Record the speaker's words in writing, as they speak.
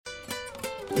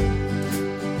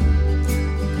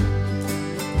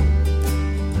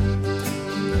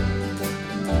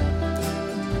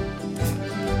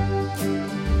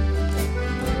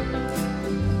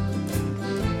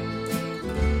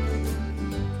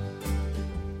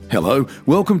Hello,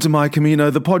 welcome to My Camino,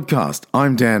 the podcast.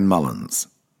 I'm Dan Mullins.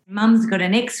 Mum's got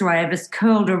an x-ray of us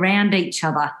curled around each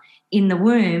other in the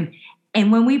womb.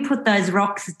 And when we put those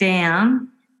rocks down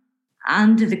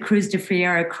under the Cruz de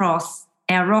Fierro cross,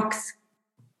 our rocks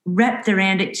wrapped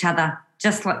around each other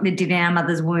just like they did in our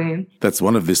mother's womb. That's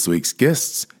one of this week's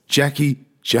guests, Jackie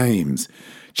James.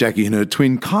 Jackie and her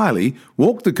twin Kylie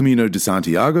walked the Camino de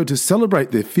Santiago to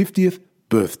celebrate their 50th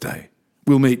birthday.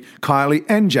 We'll meet Kylie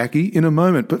and Jackie in a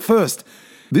moment, but first,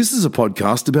 this is a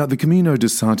podcast about the Camino de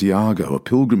Santiago, a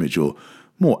pilgrimage, or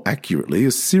more accurately,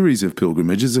 a series of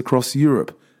pilgrimages across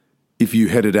Europe. If you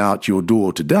headed out your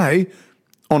door today,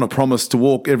 on a promise to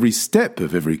walk every step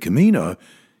of every Camino,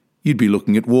 you'd be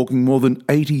looking at walking more than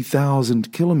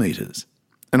 80,000 kilometres.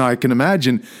 And I can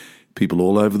imagine people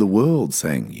all over the world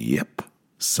saying, yep,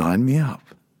 sign me up.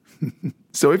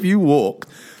 So if you walk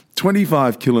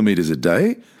 25 kilometres a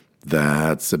day,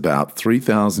 that's about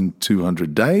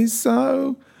 3,200 days,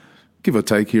 so give or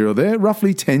take here or there,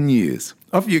 roughly 10 years.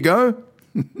 Off you go.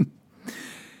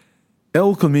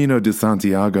 El Camino de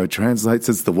Santiago translates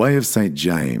as the Way of St.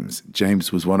 James.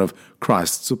 James was one of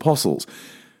Christ's apostles.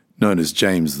 Known as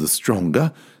James the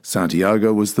Stronger,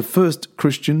 Santiago was the first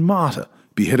Christian martyr,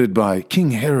 beheaded by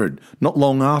King Herod not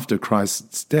long after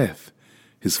Christ's death.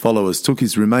 His followers took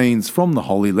his remains from the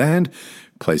Holy Land,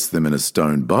 placed them in a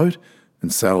stone boat,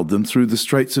 and sailed them through the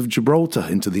Straits of Gibraltar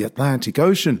into the Atlantic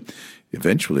Ocean,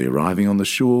 eventually arriving on the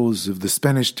shores of the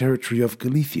Spanish territory of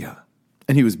Galicia.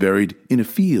 And he was buried in a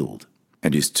field,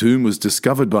 and his tomb was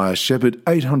discovered by a shepherd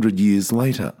 800 years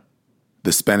later.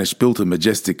 The Spanish built a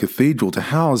majestic cathedral to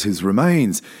house his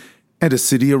remains, and a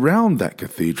city around that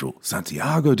cathedral,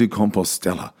 Santiago de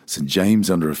Compostela, St. James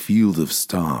under a field of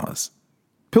stars.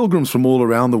 Pilgrims from all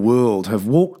around the world have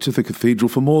walked to the cathedral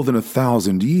for more than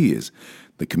 1,000 years.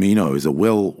 The Camino is a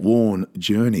well-worn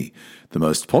journey. The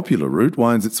most popular route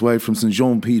winds its way from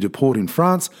Saint-Jean-Pied-de-Port in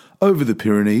France over the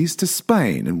Pyrenees to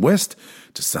Spain and west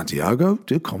to Santiago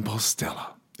de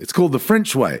Compostela. It's called the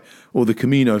French Way, or the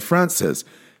Camino Frances.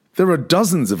 There are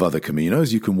dozens of other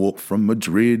Caminos. You can walk from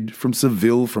Madrid, from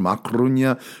Seville, from A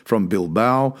Coruña, from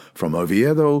Bilbao, from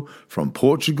Oviedo, from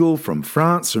Portugal, from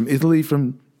France, from Italy,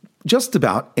 from just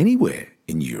about anywhere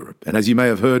in Europe. And as you may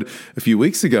have heard a few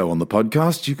weeks ago on the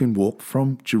podcast, you can walk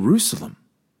from Jerusalem.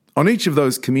 On each of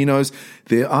those Caminos,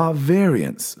 there are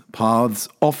variants, paths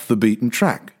off the beaten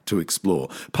track to explore,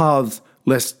 paths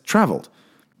less travelled.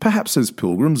 Perhaps as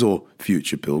pilgrims or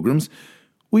future pilgrims,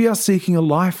 we are seeking a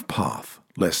life path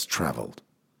less travelled.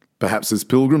 Perhaps as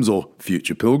pilgrims or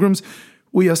future pilgrims,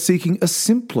 we are seeking a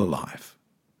simpler life,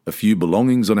 a few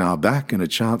belongings on our back and a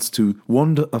chance to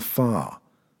wander afar,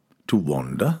 to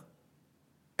wander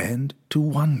and to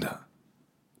wonder,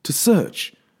 to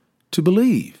search, to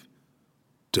believe,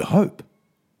 to hope.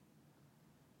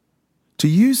 To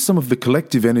use some of the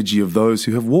collective energy of those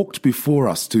who have walked before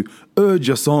us to urge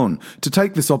us on, to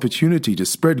take this opportunity to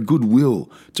spread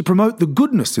goodwill, to promote the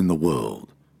goodness in the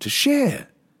world, to share,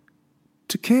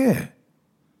 to care,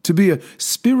 to be a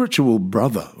spiritual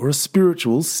brother or a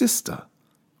spiritual sister.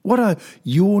 What are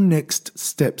your next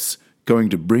steps going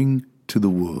to bring to the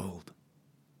world?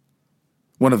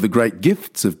 One of the great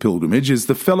gifts of pilgrimage is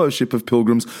the fellowship of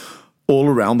pilgrims all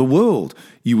around the world.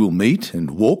 You will meet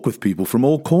and walk with people from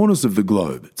all corners of the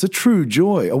globe. It's a true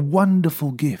joy, a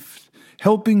wonderful gift,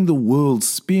 helping the world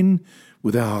spin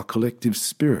with our collective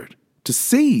spirit, to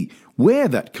see where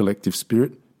that collective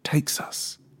spirit takes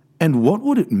us. And what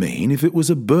would it mean if it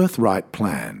was a birthright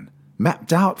plan,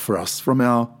 mapped out for us from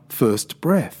our first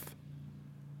breath?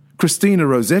 Christina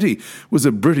Rossetti was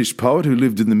a British poet who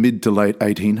lived in the mid to late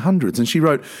 1800s, and she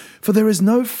wrote, "For there is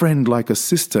no friend like a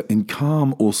sister in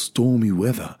calm or stormy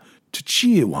weather, to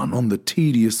cheer one on the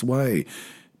tedious way,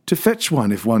 to fetch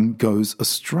one if one goes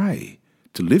astray,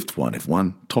 to lift one if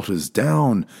one totters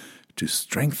down, to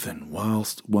strengthen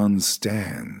whilst one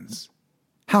stands."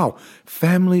 How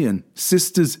family and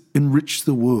sisters enrich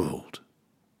the world.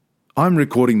 I'm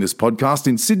recording this podcast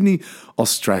in Sydney,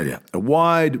 Australia, a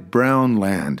wide brown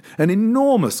land, an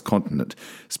enormous continent,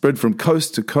 spread from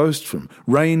coast to coast, from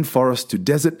rainforest to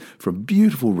desert, from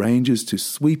beautiful ranges to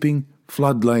sweeping,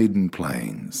 flood-laden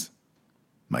plains.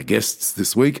 My guests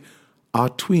this week are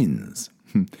twins.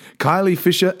 Kylie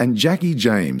Fisher and Jackie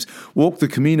James walked the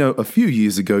Camino a few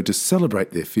years ago to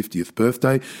celebrate their 50th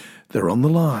birthday. They're on the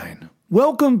line.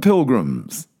 Welcome,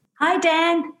 pilgrims. Hi,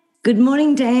 Dan. Good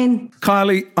morning, Dan.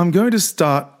 Kylie, I'm going to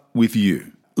start with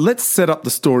you. Let's set up the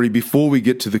story before we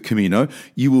get to the Camino.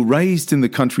 You were raised in the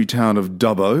country town of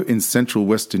Dubbo in central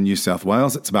western New South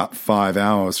Wales. It's about 5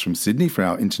 hours from Sydney for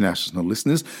our international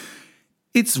listeners.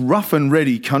 It's rough and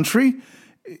ready country.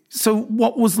 So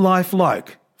what was life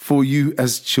like for you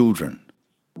as children?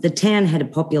 The town had a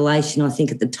population, I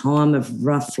think, at the time of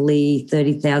roughly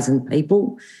 30,000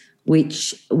 people,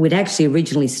 which would actually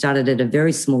originally started at a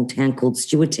very small town called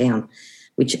Stewarttown,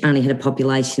 which only had a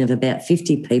population of about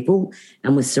 50 people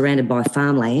and was surrounded by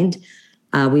farmland.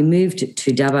 We moved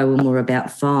to Dubbo when we were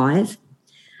about 5.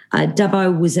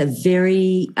 Dubbo was a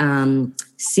very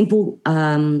simple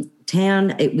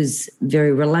town. It was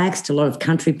very relaxed, a lot of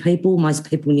country people. Most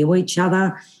people knew each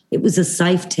other. It was a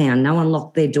safe town. No one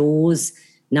locked their doors.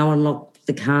 No one locked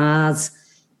the cars.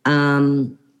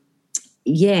 Everyone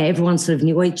sort of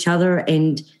knew each other,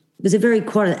 and it was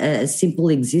quite a simple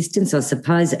existence, I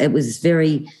suppose. It was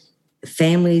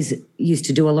families used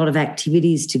to do a lot of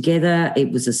activities together.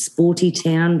 It was a sporty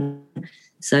town,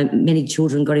 so many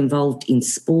children got involved in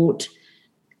sport,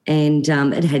 and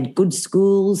it had good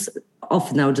schools.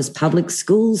 Often they were just public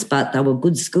schools, but they were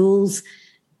good schools.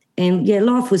 And,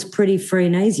 life was pretty free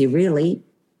and easy, really.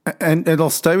 And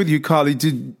I'll stay with you,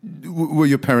 Kylie. Were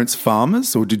your parents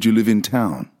farmers or did you live in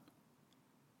town?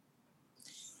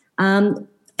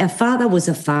 Our father was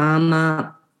a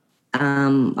farmer.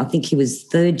 I think he was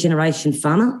third-generation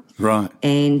farmer. Right.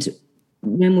 And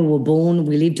when we were born,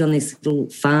 we lived on this little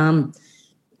farm,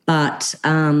 but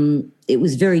it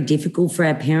was very difficult for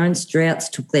our parents. Droughts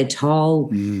took their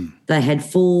toll. They had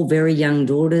 4 very young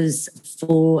daughters,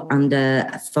 4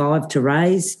 under 5 to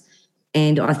raise,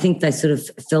 and I think they sort of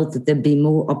felt that there'd be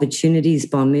more opportunities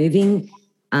by moving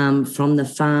from the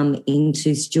farm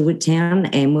into Stewarttown.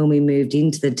 And when we moved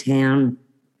into the town,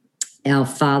 our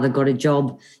father got a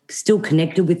job still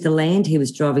connected with the land. He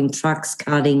was driving trucks,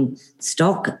 carting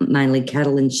stock, mainly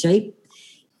cattle and sheep.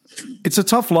 It's a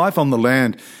tough life on the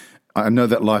land. I know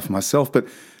that life myself. But,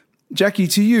 Jackie,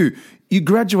 to you, you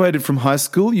graduated from high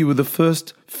school. You were the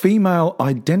first female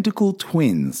identical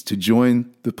twins to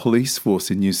join the police force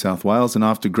in New South Wales. And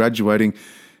after graduating,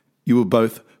 you were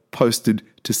both posted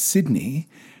to Sydney.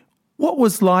 What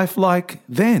was life like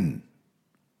then?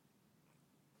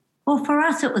 Well, for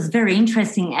us, it was very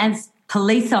interesting. As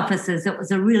police officers, it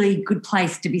was a really good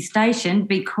place to be stationed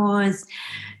because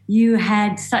you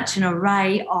had such an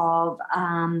array of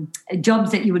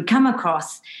jobs that you would come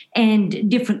across and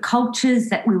different cultures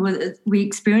that we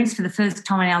experienced for the first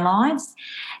time in our lives.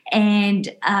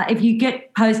 And if you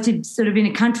get posted sort of in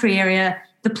a country area,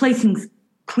 the policing's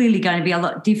clearly going to be a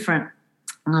lot different.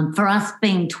 For us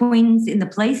being twins in the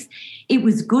police, it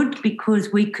was good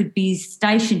because we could be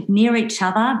stationed near each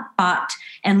other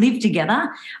and live together,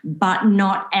 but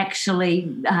not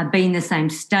actually be in the same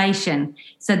station.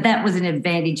 So that was an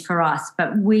advantage for us.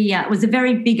 But it was a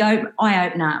very big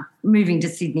eye-opener moving to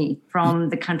Sydney from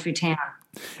the country town.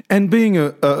 And being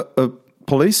a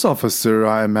police officer,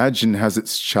 I imagine, has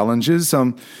its challenges.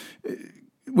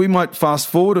 We might fast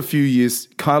forward a few years.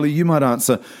 Kylie, you might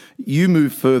answer. You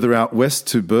moved further out west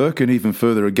to Bourke and even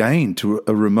further again to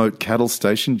a remote cattle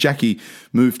station. Jackie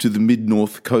moved to the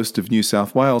mid-north coast of New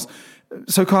South Wales.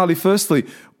 So, Kylie, firstly,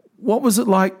 what was it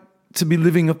like to be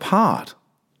living apart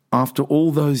after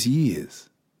all those years?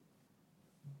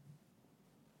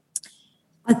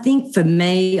 I think for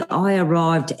me, I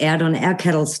arrived out on our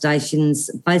cattle stations.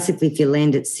 Basically, if you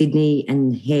land at Sydney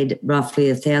and head roughly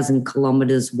 1,000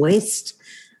 kilometres west,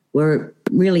 we're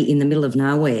really in the middle of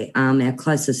nowhere. Our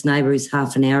closest neighbour is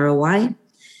half an hour away.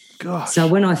 Gosh. So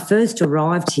when I first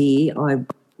arrived here,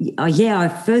 I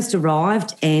first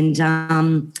arrived and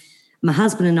my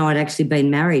husband and I had actually been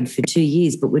married for 2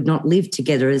 years, but we'd not lived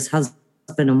together as husband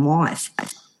and wife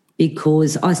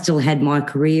because I still had my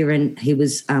career and he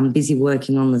was busy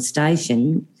working on the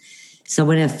station. So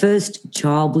when our first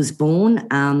child was born,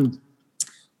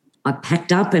 I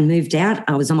packed up and moved out.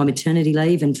 I was on my maternity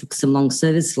leave and took some long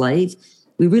service leave.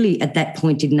 We really, at that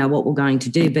point, didn't know what we were going to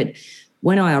do. But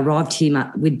when I arrived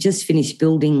here, we'd just finished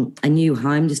building a new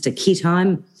home, just a kit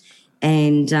home,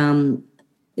 and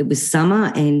it was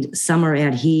summer, and summer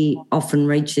out here often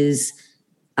reaches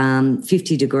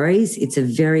 50 degrees. It's a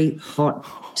very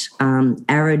hot,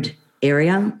 arid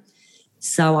area.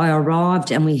 So I arrived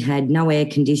and we had no air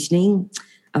conditioning.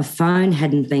 A phone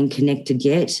hadn't been connected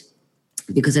yet,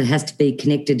 because it has to be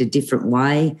connected a different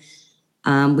way.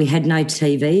 We had no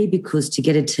TV because to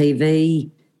get a TV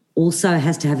also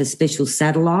has to have a special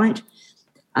satellite.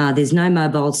 There's no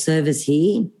mobile service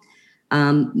here.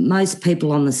 Most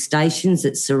people on the stations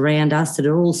that surround us that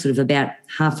are all sort of about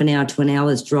half an hour to an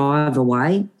hour's drive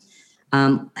away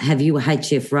have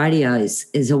UHF radios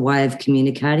as a way of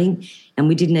communicating, and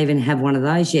we didn't even have one of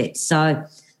those yet. So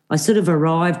I sort of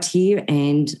arrived here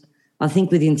and I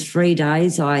think within 3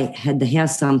 days I had the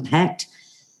house unpacked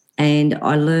and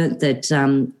I learnt that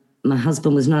my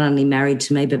husband was not only married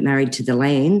to me but married to the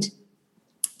land.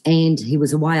 and he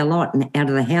was away a lot and out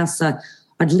of the house. So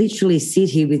I'd literally sit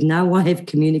here with no way of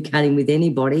communicating with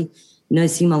anybody,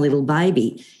 nursing my little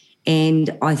baby.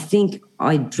 And I think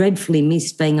I dreadfully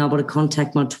missed being able to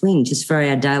contact my twin just for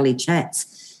our daily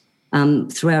chats.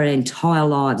 Throughout our entire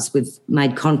lives, we've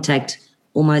made contact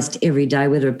almost every day,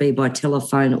 whether it be by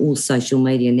telephone or social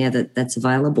media now that that's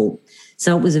available.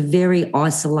 So it was a very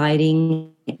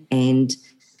isolating and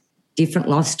different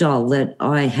lifestyle that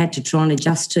I had to try and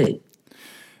adjust to.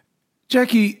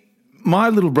 Jackie, my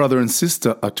little brother and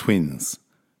sister are twins,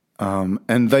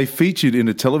 and they featured in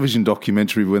a television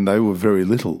documentary when they were very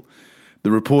little. The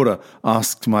reporter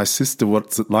asked my sister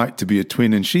what's it like to be a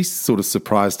twin, and she sort of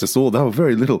surprised us all. They were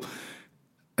very little.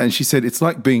 And she said, it's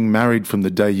like being married from the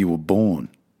day you were born.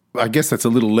 I guess that's a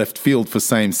little left field for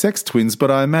same-sex twins, but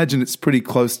I imagine it's pretty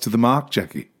close to the mark,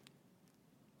 Jackie.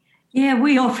 Yeah,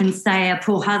 we often say our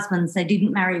poor husbands, they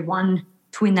didn't marry one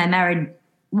twin, they married,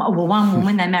 well, one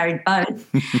woman, they married both.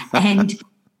 And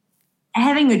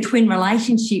having a twin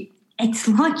relationship, it's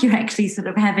like you're actually sort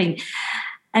of having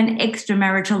an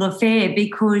extramarital affair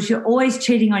because you're always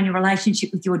cheating on your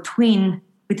relationship with your twin,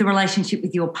 with the relationship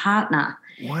with your partner.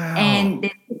 Wow. And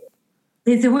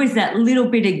there's always that little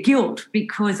bit of guilt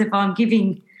because if I'm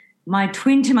giving my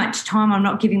twin too much time, I'm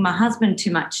not giving my husband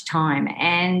too much time.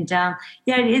 And,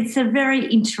 it's a very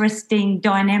interesting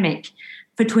dynamic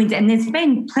for twins. And there's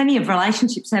been plenty of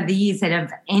relationships over the years that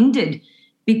have ended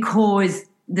because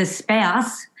the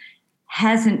spouse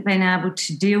hasn't been able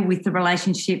to deal with the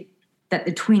relationship that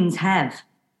the twins have.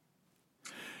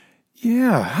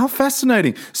 Yeah, how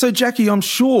fascinating. So, Jackie, I'm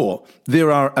sure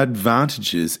there are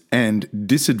advantages and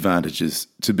disadvantages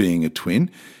to being a twin.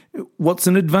 What's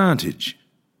an advantage?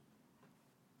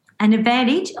 An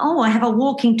advantage? Oh, I have a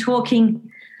walking, talking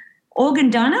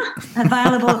organ donor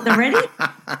available at the ready. So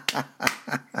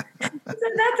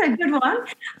that's a good one.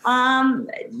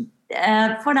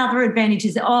 What other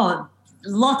advantages? Oh,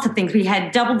 lots of things. We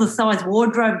had double the size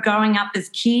wardrobe growing up as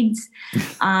kids.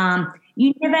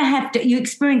 You never have to, you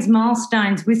experience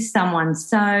milestones with someone.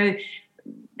 So,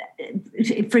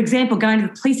 for example, going to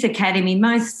the police academy,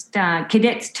 most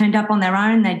cadets turned up on their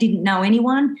own. They didn't know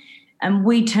anyone. And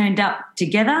we turned up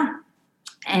together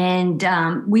and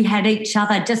we had each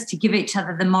other just to give each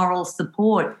other the moral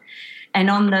support. And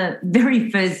on the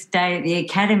very first day at the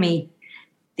academy,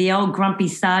 the old grumpy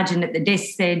sergeant at the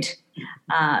desk said,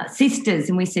 sisters,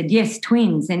 and we said, yes,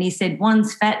 twins. And he said,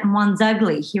 one's fat and one's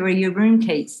ugly. Here are your room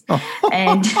keys.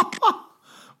 And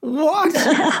what?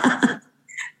 That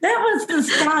was the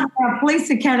start of our police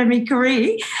academy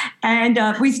career. And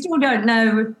we still don't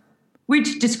know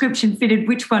which description fitted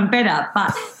which one better,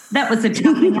 but that was a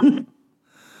toughening up.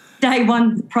 Day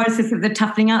one process of the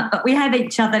toughening up, but we had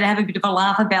each other to have a bit of a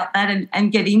laugh about that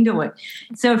and get into it.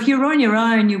 So if you're on your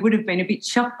own, you would have been a bit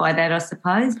shocked by that, I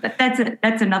suppose, but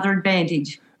that's another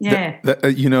advantage. Yeah.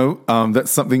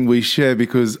 That's something we share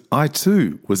because I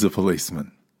too was a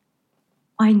policeman.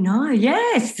 I know,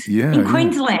 yes. Yeah. In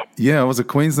Queensland. Yeah, I was a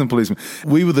Queensland policeman.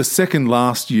 We were the second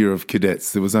last year of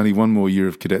cadets. There was only one more year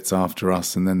of cadets after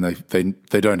us, and then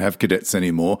they don't have cadets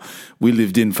anymore. We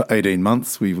lived in for 18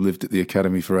 months. We lived at the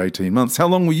academy for 18 months. How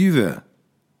long were you there?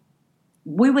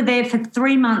 We were there for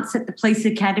 3 months at the police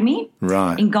academy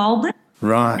in Goulburn.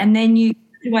 Right. And then you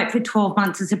wait for 12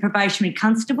 months as a probationary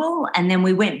constable, and then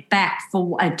we went back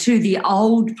to the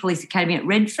old police academy at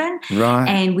Redfern,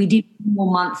 and we did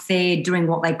 4 months there doing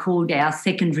what they called our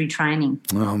secondary training.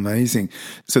 Oh, amazing.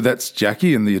 So that's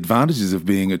Jackie and the advantages of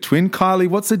being a twin. Kylie,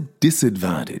 what's a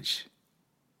disadvantage?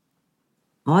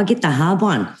 I get the hard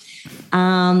one.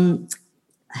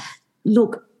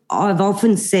 Look, I've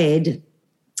often said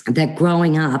that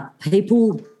growing up,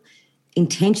 people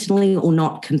intentionally or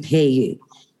not compare you.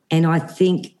 And I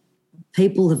think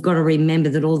people have got to remember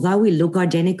that although we look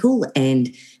identical and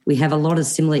we have a lot of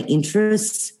similar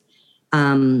interests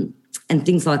and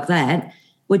things like that,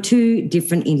 we're two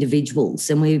different individuals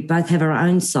and we both have our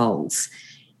own souls.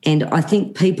 And I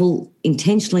think people,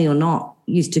 intentionally or not,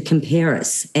 used to compare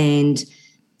us, and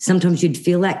sometimes you'd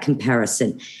feel that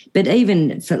comparison. But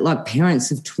even for like parents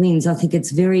of twins, I think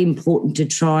it's very important to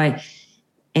try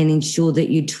and ensure that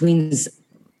your twins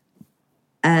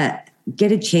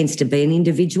get a chance to be an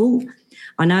individual.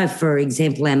 I know, for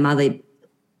example, our mother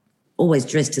always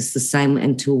dressed us the same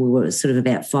until we were sort of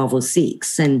about 5 or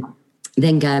 6, and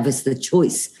then gave us the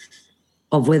choice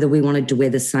of whether we wanted to wear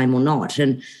the same or not.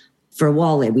 And for a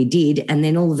while there we did. And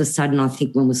then all of a sudden, I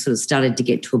think when we sort of started to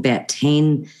get to about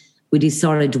 10, we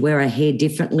decided to wear our hair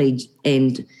differently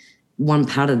and one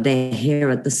part of their hair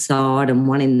at the side and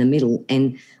one in the middle.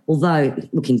 And although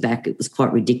looking back it was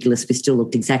quite ridiculous, we still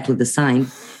looked exactly the same,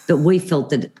 but we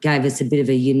felt that it gave us a bit of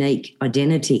a unique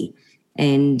identity.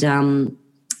 And,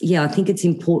 I think it's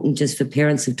important just for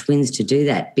parents of twins to do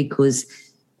that, because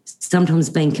sometimes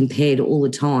being compared all the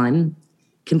time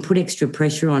can put extra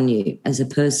pressure on you as a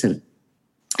person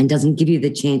and doesn't give you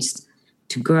the chance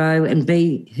to grow and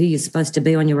be who you're supposed to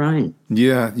be on your own.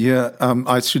 Yeah.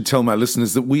 I should tell my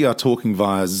listeners that we are talking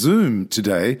via Zoom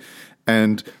today,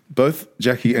 and both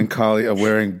Jackie and Kylie are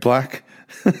wearing black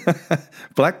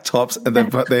tops, and they've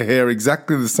got their hair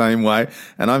exactly the same way.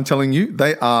 And I'm telling you,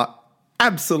 they are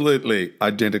absolutely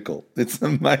identical. It's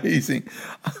amazing.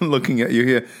 I'm looking at you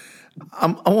here.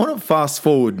 I want to fast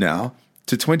forward now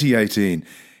to 2018,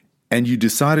 and you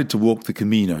decided to walk the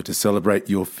Camino to celebrate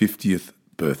your 50th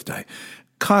birthday.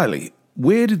 Kylie,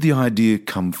 where did the idea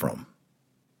come from?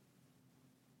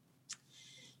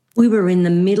 We were in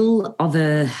the middle of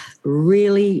a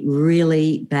really,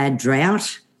 really bad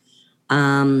drought.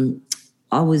 I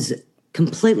was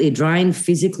completely drained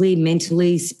physically,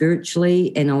 mentally,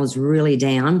 spiritually, and I was really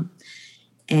down.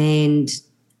 And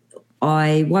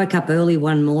I woke up early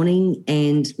one morning,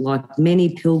 and like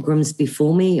many pilgrims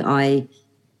before me, I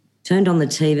turned on the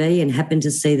TV and happened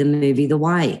to see the movie The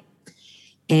Way.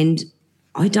 And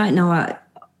I don't know,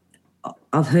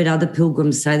 I've heard other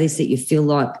pilgrims say this, that you feel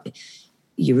like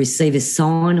you receive a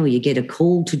sign or you get a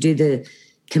call to do the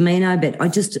Camino, but I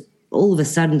just all of a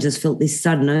sudden just felt this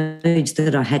sudden urge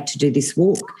that I had to do this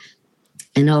walk.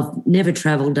 And I've never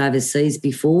travelled overseas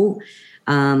before.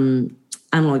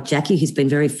 Unlike Jackie, who's been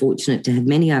very fortunate to have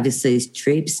many overseas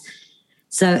trips.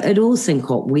 So it all seemed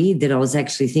quite weird that I was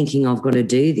actually thinking I've got to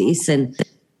do this. And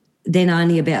then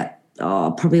only about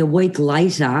probably a week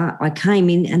later, I came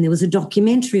in and there was a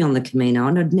documentary on the Camino,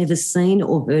 and I'd never seen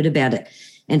or heard about it.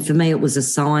 And for me, it was a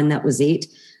sign, that was it.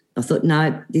 I thought,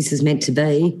 no, this is meant to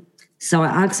be. So I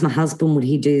asked my husband, would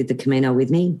he do the Camino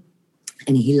with me?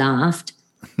 And he laughed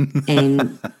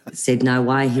and said no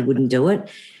way, he wouldn't do it.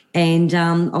 And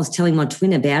I was telling my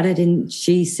twin about it, and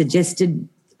she suggested,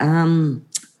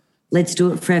 let's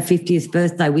do it for our 50th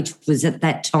birthday, which was at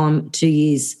that time 2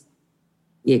 years.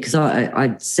 Yeah, because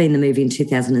I'd seen the movie in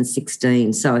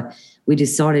 2016. So we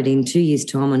decided in 2 years'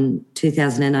 time in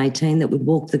 2018 that we'd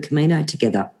walk the Camino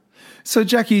together. So,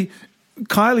 Jackie,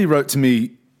 Kylie wrote to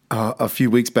me a few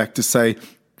weeks back to say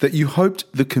that you hoped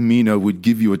the Camino would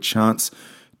give you a chance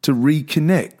to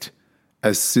reconnect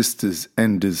as sisters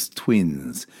and as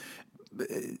twins.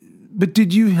 But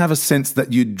did you have a sense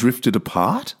that you'd drifted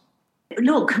apart?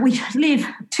 Look, we live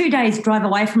 2 days' drive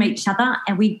away from each other,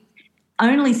 and we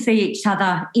only see each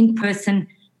other in person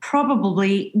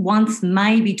probably once,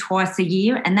 maybe twice a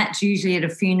year, and that's usually at a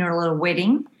funeral or a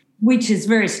wedding, which is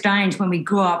very strange when we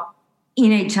grew up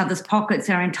in each other's pockets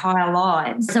our entire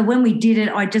lives. So when we did it,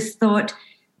 I just thought,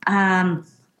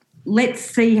 let's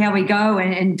see how we go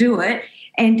and do it.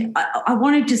 And I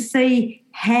wanted to see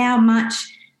how much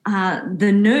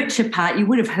the nurture part, you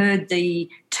would have heard the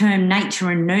term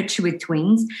nature and nurture with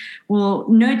twins. Well,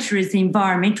 nurture is the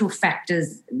environmental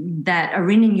factors that are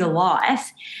in your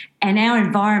life, and our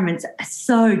environments are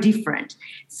so different.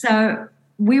 So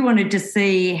we wanted to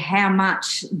see how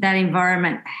much that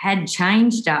environment had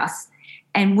changed us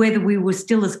and whether we were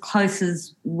still as close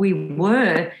as we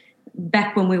were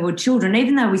back when we were children.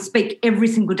 Even though we speak every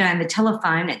single day on the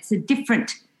telephone, it's a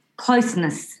different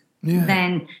closeness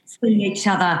than seeing each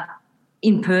other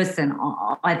in person,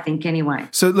 I think, anyway.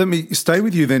 So let me stay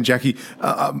with you then, Jackie.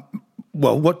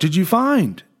 Well, what did you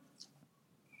find?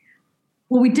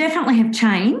 Well, we definitely have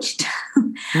changed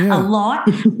a lot,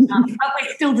 but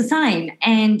we're still the same.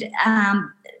 And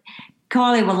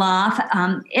Kylie will laugh.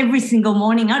 Every single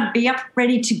morning I'd be up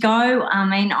ready to go. I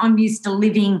mean, I'm used to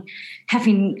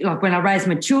like when I raised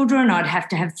my children, I'd have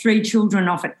to have 3 children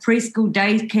off at preschool,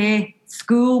 daycare,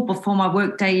 school before my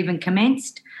workday even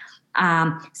commenced.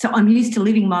 So I'm used to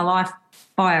living my life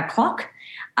by a clock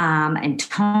and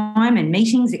time and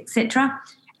meetings, etc.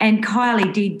 And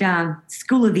Kylie did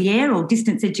School of the Air or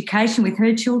distance education with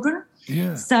her children.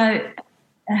 Yeah. So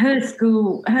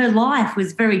her life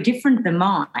was very different than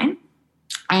mine.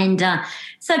 And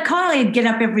so Kylie would get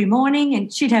up every morning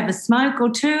and she'd have a smoke or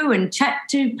two and chat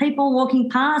to people walking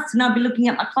past, and I'd be looking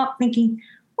at my clock thinking,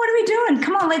 what are we doing?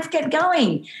 Come on, let's get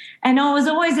going. And I was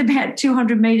always about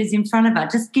 200 metres in front of her,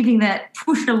 just giving that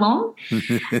push along,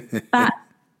 but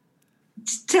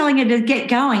just telling her to get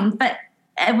going. But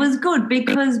it was good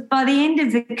because by the end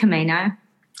of the Camino,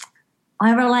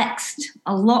 I relaxed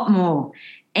a lot more,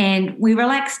 and we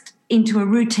relaxed into a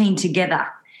routine together.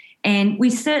 And we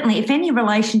certainly, if any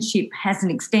relationship has an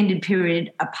extended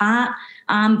period apart,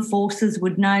 armed forces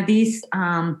would know this.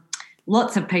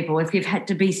 Lots of people, if you've had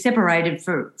to be separated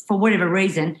for whatever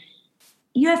reason,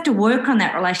 you have to work on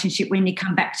that relationship when you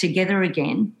come back together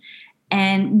again.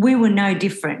 And we were no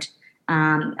different.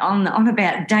 On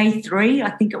about day 3,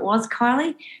 I think it was,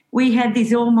 Kylie, we had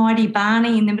this almighty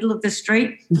Barney in the middle of the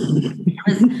street.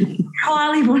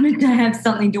 Kylie wanted to have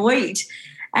something to eat.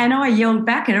 And I yelled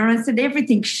back at her and I said,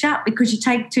 everything's shut because you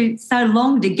take so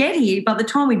long to get here. By the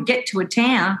time we'd get to a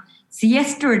town,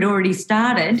 siesta had already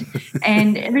started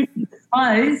and everything was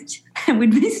closed and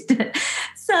we'd missed it.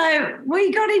 So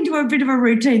we got into a bit of a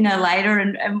routine though later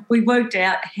and we worked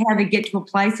out how to get to a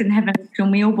place and have an actual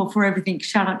meal before everything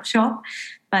shut up shop.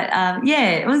 But,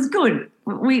 it was good.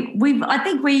 I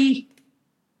think we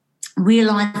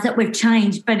realise that we've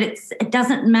changed, but it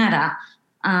doesn't matter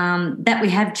that we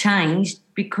have changed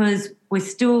because we're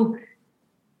strong,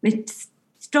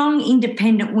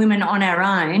 independent women on our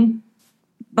own,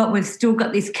 but we've still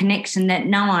got this connection that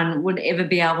no one would ever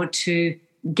be able to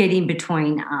get in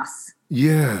between us.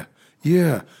 Yeah.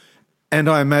 And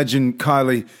I imagine,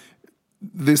 Kylie,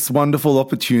 this wonderful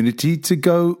opportunity to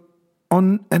go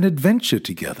on an adventure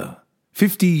together.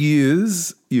 50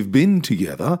 years you've been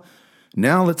together.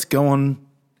 Now let's go on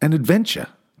an adventure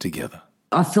together.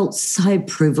 I felt so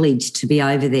privileged to be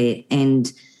over there.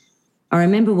 And I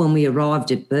remember when we arrived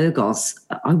at Burgos,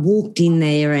 I walked in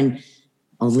there and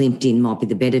limped in might be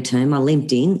the better term. I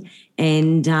limped in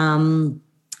and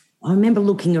I remember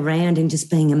looking around and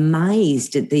just being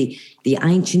amazed at the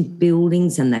ancient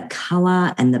buildings and the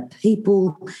colour and the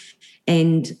people.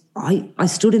 And I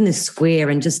stood in the square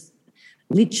and just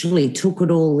literally took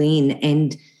it all in.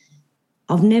 And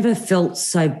I've never felt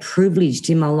so privileged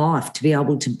in my life to be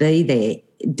able to be there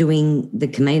doing the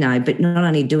Camino, but not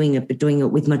only doing it, but doing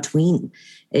it with my twin.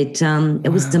 It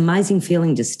was an amazing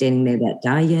feeling just standing there that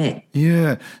day, yeah.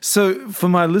 Yeah. So for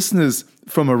my listeners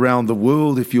from around the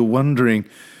world, if you're wondering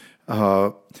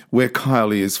where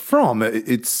Kylie is from,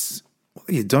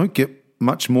 you don't get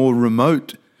much more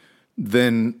remote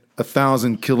than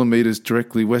 1,000 kilometres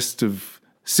directly west of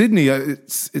Sydney.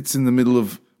 It's in the middle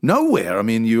of nowhere. I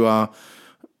mean, you are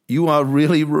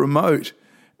really remote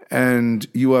and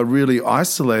you are really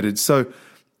isolated. So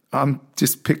I'm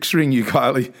just picturing you,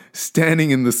 Kylie,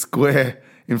 standing in the square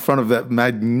in front of that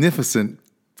magnificent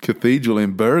cathedral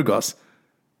in Burgos.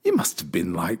 You must have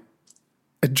been like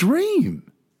a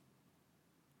dream.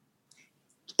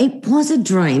 It was a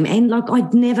dream. And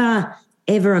I'd never,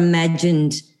 ever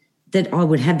imagined that I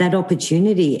would have that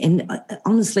opportunity. And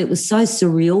honestly, it was so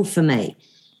surreal for me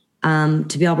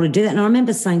to be able to do that. And I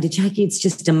remember saying to Jackie, it's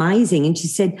just amazing. And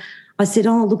I said,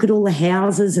 oh, look at all the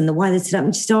houses and the way they're set up.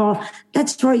 And she said, oh,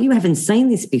 that's right, you haven't seen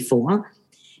this before.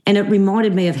 And it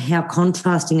reminded me of how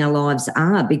contrasting our lives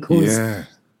are because,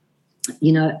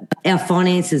 our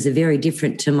finances are very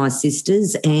different to my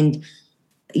sister's, and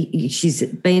she's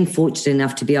been fortunate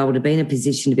enough to be able to be in a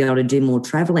position to be able to do more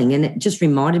travelling. And it just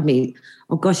reminded me,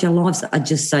 oh, gosh, our lives are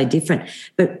just so different.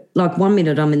 But 1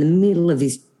 minute I'm in the middle of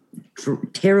this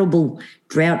terrible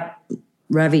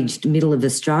drought-ravaged middle of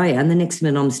Australia, and the next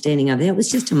minute I'm standing over there. It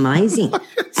was just amazing.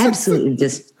 Absolutely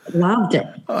just loved it.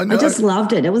 I just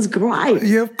loved it. It was great.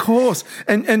 Yeah, of course.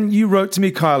 And you wrote to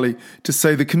me, Kylie, to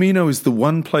say the Camino is the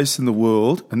one place in the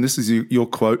world, and this is your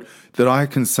quote, that I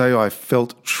can say I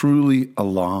felt truly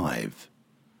alive.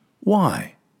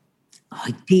 Why?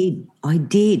 I did. I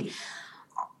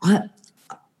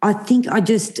think I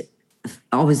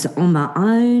was on my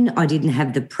own. I didn't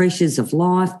have the pressures of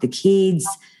life, the kids,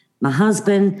 my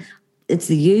husband. It's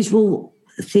the usual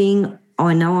thing.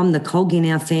 I know I'm the cog in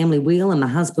our family wheel, and my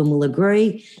husband will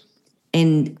agree.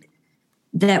 And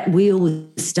that wheel was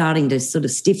starting to sort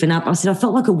of stiffen up. I said I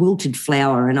felt like a wilted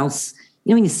flower, and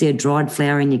when you see a dried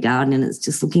flower in your garden and it's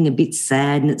just looking a bit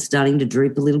sad and it's starting to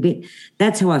droop a little bit,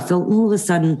 that's how I felt. And all of a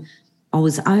sudden I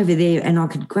was over there and I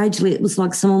could gradually, it was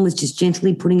like someone was just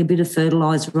gently putting a bit of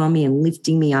fertiliser on me and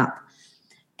lifting me up.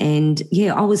 And,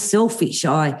 I was selfish.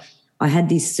 I had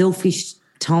this selfish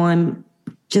time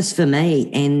just for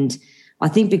me. And I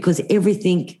think because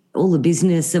everything, all the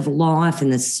business of life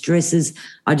and the stresses,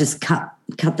 I just cut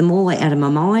them all out of my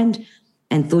mind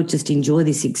and thought just enjoy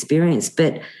this experience.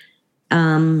 But,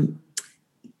 I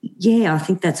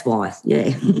think that's why,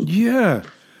 Yeah.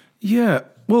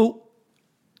 Well,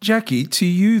 Jackie, to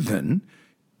you then,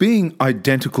 being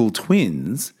identical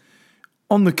twins,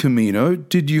 on the Camino,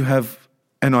 did you have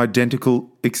an identical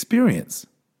experience?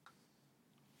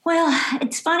 Well,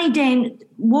 it's funny, Dan,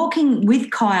 walking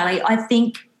with Kylie, I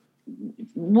think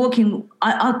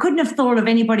I couldn't have thought of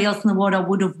anybody else in the world I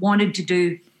would have wanted to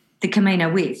do the Camino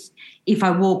with. if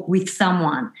I walk with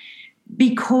someone,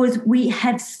 because we've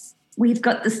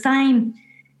got the same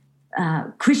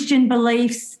Christian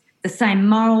beliefs, the same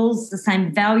morals, the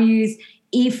same values.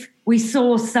 If we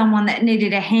saw someone that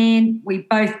needed a hand, we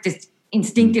both just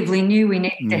instinctively knew we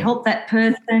needed to help that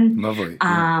person. Lovely.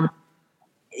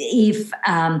 If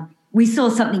we saw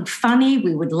something funny,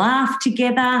 we would laugh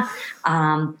together.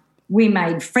 We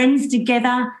made friends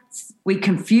together. We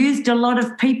confused a lot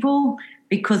of people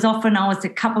because often I was a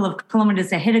couple of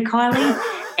kilometres ahead of Kylie,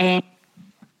 and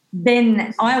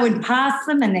then I would pass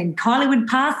them, and then Kylie would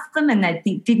pass them, and they'd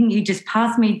think, didn't you just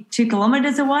pass me 2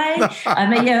 kilometres away? I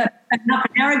mean, half an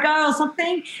hour ago or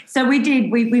something. So we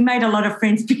did. We made a lot of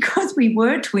friends because we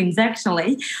were twins,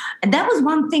 actually. And that was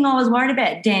one thing I was worried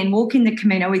about, Dan, walking the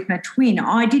Camino with my twin.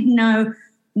 I didn't know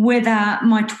whether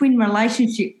my twin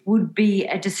relationship would be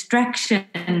a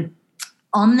distraction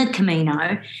on the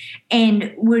Camino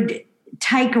and would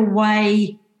take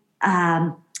away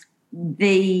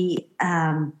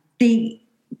the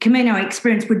Camino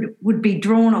experience would be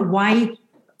drawn away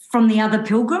from the other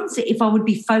pilgrims if I would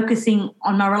be focusing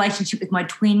on my relationship with my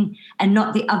twin and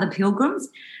not the other pilgrims.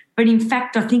 But in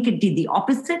fact, I think it did the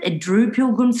opposite. It drew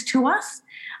pilgrims to us.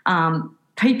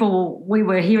 People we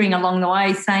were hearing along the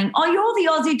way saying, oh, you're the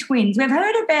Aussie twins. We've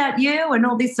heard about you and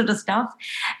all this sort of stuff.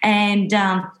 And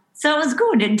so it was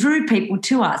good. It drew people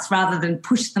to us rather than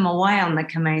push them away on the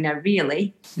Camino,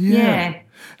 really. Yeah.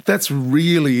 That's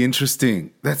really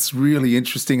interesting.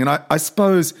 And I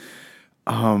suppose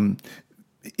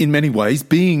in many ways,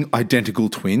 being identical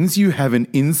twins, you have an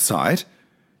insight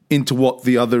into what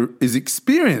the other is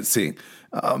experiencing.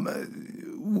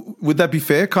 Would that be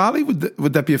fair, Kylie?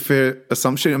 Would that be a fair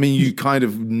assumption? I mean, you kind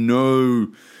of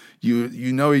know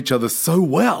you know each other so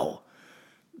well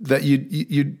that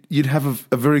you'd have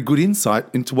a very good insight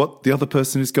into what the other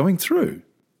person is going through.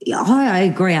 Yeah, I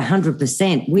agree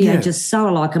 100%. We are just so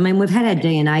alike. I mean, we've had our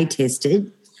DNA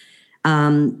tested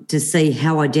to see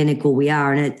how identical we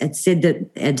are, and it said that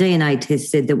our DNA test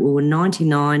said that we were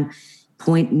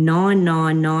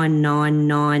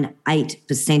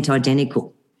 99.999998%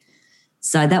 identical.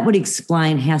 So that would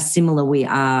explain how similar we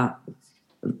are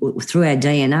through our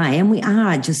DNA, and we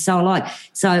are just so alike.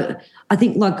 So I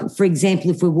think, like, for example,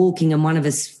 if we're walking and one of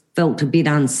us felt a bit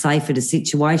unsafe at a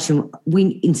situation,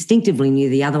 we instinctively knew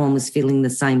the other one was feeling the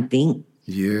same thing.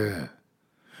 Yeah.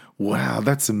 Wow,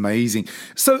 that's amazing.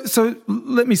 So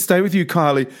let me stay with you,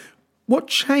 Kylie. What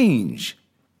change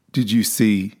did you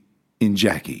see in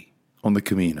Jackie on the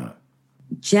Camino?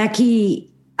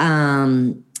 Jackie,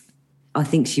 I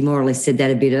think she more or less said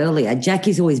that a bit earlier.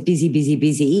 Jackie's always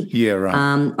busy. Yeah,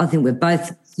 right. I think we've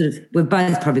both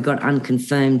probably got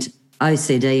unconfirmed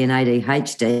OCD and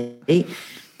ADHD,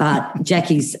 but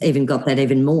Jackie's even got that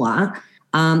even more.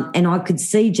 And I could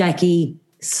see Jackie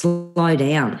slow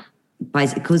down,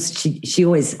 basically, because she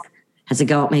always has a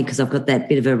go at me because I've got that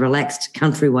bit of a relaxed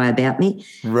country way about me.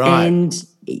 Right. And,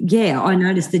 yeah, I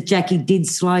noticed that Jackie did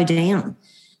slow down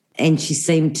and she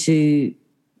seemed to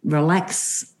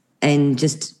relax and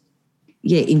just,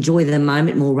 enjoy the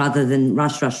moment more rather than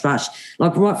rush.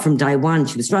 Like right from day one,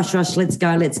 she was rush, let's go.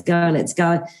 And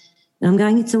I'm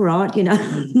going, it's all right,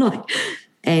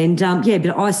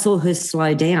 but I saw her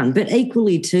slow down. But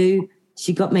equally too,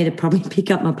 she got me to probably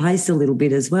pick up my pace a little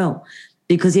bit as well,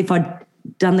 because if I'd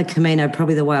done the Camino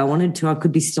probably the way I wanted to, I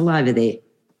could be still over there.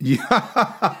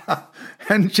 Yeah.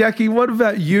 And Jackie, what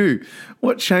about you?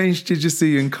 What change did you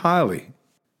see in Kylie?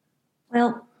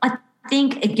 Well, I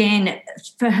think, again,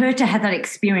 for her to have that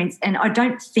experience, and I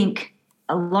don't think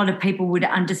a lot of people would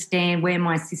understand where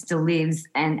my sister lives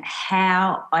and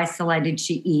how isolated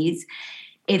she is.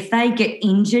 If they get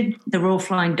injured, the Royal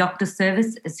Flying Doctor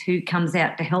Service is who comes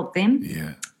out to help them.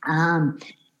 Yeah.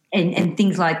 And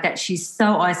things like that. She's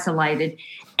so isolated.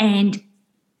 And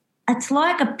it's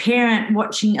like a parent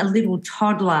watching a little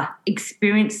toddler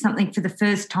experience something for the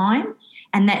first time,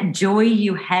 and that joy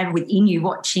you have within you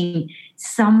watching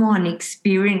someone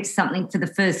experience something for the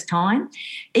first time.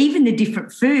 Even the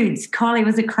different foods. Kylie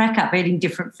was a crack up eating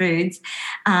different foods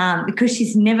because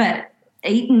she's never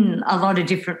eaten a lot of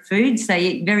different foods. They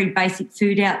eat very basic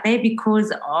food out there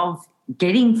because of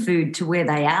getting food to where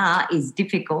they are is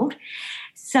difficult.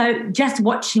 So just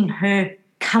watching her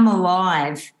come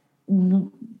alive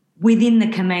within the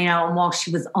Camino and while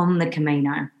she was on the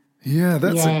Camino. Yeah,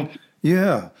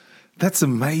 that's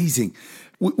amazing.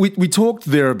 We talked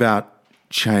there about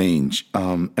change,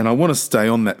 and I want to stay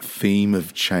on that theme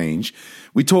of change.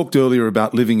 We talked earlier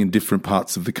about living in different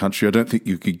parts of the country. I don't think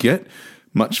you could get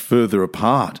much further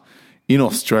apart in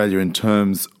Australia in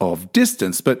terms of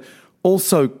distance, but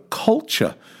also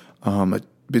culture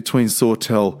between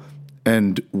Sawtell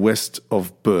and west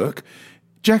of Bourke.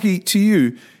 Jackie, to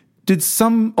you, did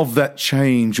some of that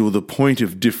change or the point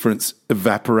of difference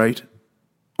evaporate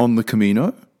on the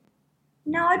Camino?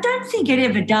 No, I don't think it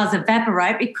ever does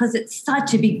evaporate because it's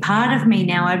such a big part of me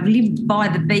now. I've lived by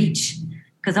the beach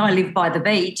because I live by the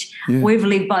beach. Yeah. We've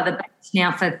lived by the beach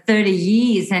now for 30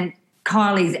 years and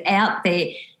Kylie's out there.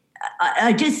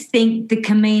 I just think the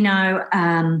Camino,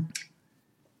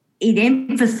 it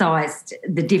emphasised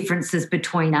the differences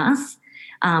between us,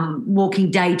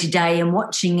 walking day to day and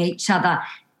watching each other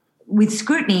with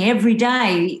scrutiny every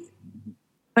day,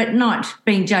 but not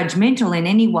being judgmental in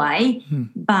any way.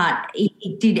 But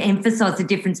it did emphasise the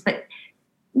difference. But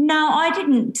no, I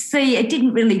didn't see, it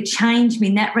didn't really change me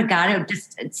in that regard.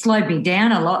 It slowed me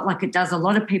down a lot, like it does a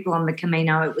lot of people on the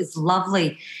Camino. It was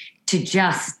lovely to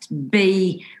just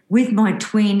be with my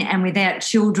twin and without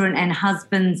children and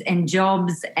husbands and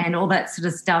jobs and all that sort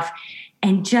of stuff,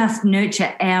 and just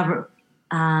nurture our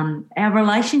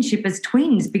relationship as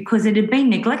twins, because it had been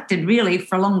neglected really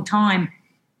for a long time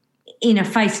in a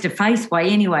face-to-face way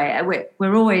anyway.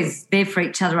 We're always there for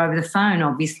each other over the phone,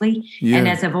 obviously. Yeah. And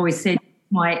as I've always said,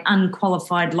 my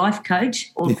unqualified life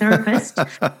coach or therapist,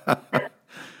 I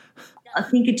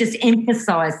think it just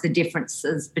emphasised the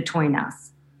differences between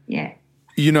us. Yeah.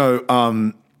 You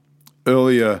know,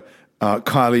 earlier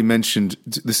Kylie mentioned,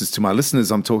 this is to my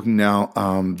listeners I'm talking now,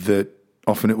 that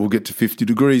often it will get to 50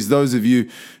 degrees. Those of you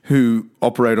who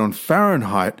operate on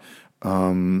Fahrenheit,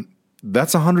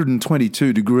 that's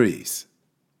 122 degrees.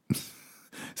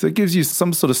 So it gives you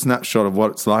some sort of snapshot of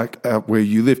what it's like out where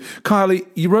you live. Kylie,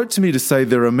 you wrote to me to say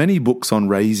there are many books on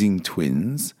raising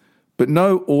twins, but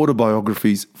no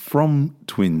autobiographies from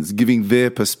twins, giving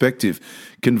their perspective,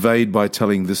 conveyed by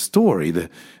telling the story,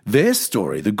 their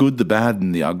story, the good, the bad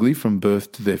and the ugly, from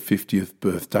birth to their 50th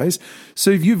birthdays.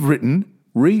 So you've written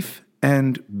Reef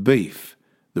and Beef,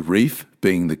 the reef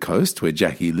being the coast where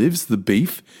Jackie lives, the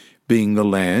beef being the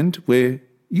land where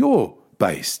you're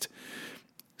based.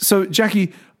 So,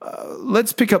 Jackie,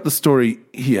 let's pick up the story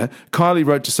here. Kylie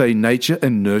wrote to say nature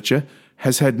and nurture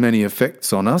has had many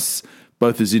effects on us,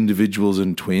 both as individuals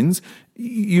and twins.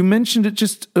 You mentioned it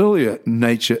just earlier,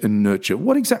 nature and nurture.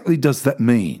 What exactly does that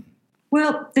mean?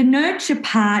 Well, the nurture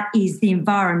part is the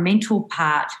environmental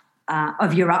part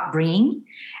of your upbringing,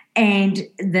 and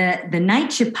the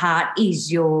nature part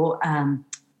is your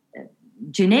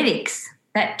genetics,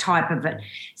 that type of it.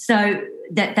 So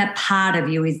that part of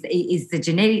you is the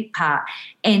genetic part.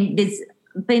 And there's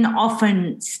been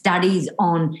often studies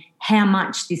on how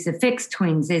much this affects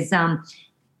twins. There's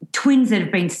twins that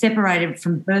have been separated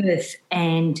from birth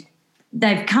and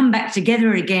they've come back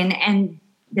together again and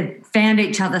they've found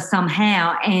each other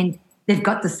somehow and they've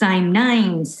got the same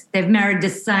names. They've married the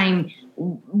same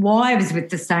wives with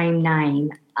the same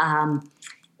name.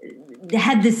 They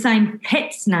had the same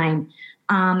pet's name.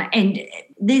 And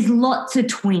there's lots of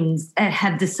twins that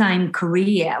have the same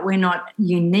career. We're not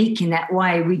unique in that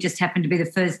way. We just happen to be the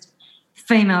first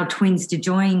female twins to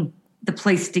join the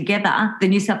police together, the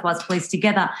New South Wales Police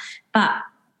together. But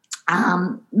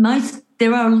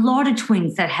there are a lot of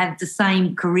twins that have the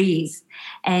same careers,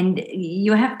 and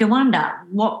you have to wonder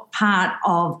what part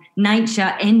of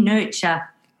nature and nurture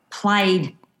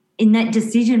played in that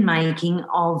decision-making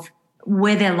of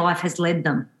where their life has led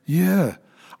them. Yeah.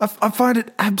 I find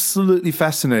it absolutely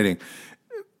fascinating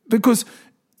because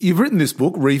you've written this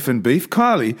book, Reef and Beef.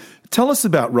 Kylie, tell us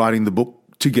about writing the book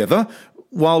together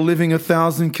while living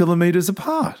 1,000 kilometres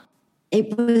apart.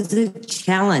 It was a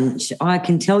challenge, I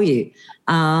can tell you.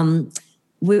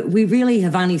 We really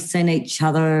have only seen each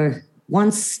other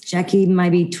once, Jackie,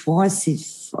 maybe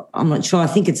twice. I'm not sure. I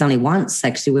think it's only once,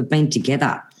 actually, we've been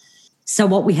together. So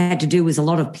what we had to do was a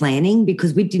lot of planning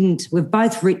because we've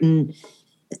both written...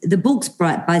 The book's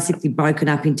basically broken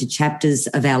up into chapters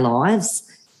of our lives,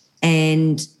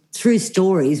 and through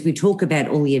stories we talk about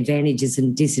all the advantages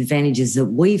and disadvantages that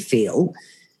we feel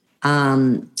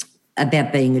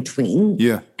about being a twin,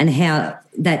 and how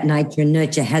that nature and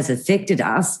nurture has affected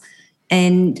us.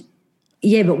 And,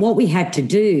 but what we had to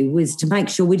do was to make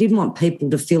sure we didn't want people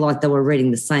to feel like they were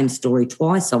reading the same story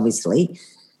twice, obviously.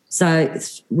 So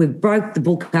we broke the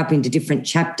book up into different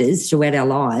chapters throughout our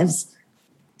lives.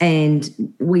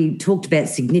 And we talked about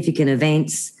significant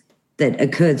events that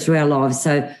occurred through our lives.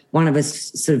 So one of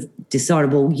us sort of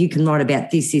decided, well, you can write about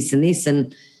this, this and this,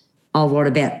 and I'll write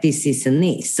about this, this and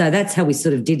this. So that's how we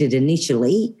sort of did it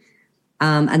initially.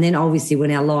 And then obviously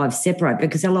when our lives separate,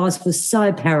 because our lives were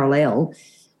so parallel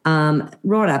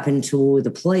right up until the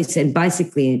police and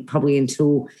basically probably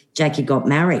until Jackie got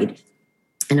married.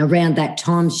 And around that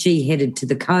time she headed to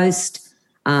the coast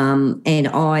and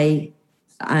I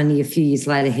only a few years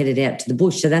later headed out to the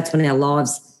bush. So that's when our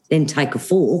lives then take a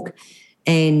fork,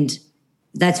 and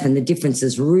that's when the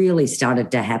differences really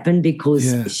started to happen,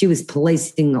 because she was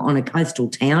policing on a coastal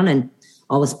town and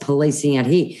I was policing out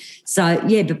here. So,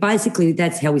 yeah, but basically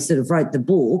that's how we sort of wrote the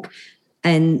book.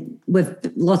 And we've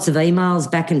lots of emails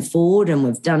back and forward, and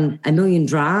we've done a million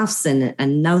drafts and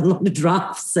no lot of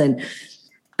drafts. And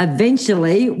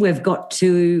eventually we've got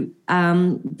to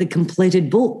the completed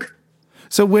book.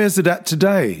 So where's it at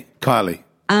today, Kylie?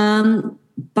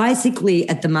 Basically,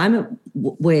 at the moment,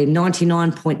 we're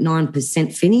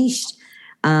 99.9% finished.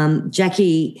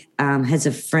 Jackie has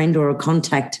a friend or a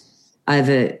contact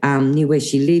over near where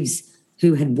she lives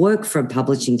who had worked for a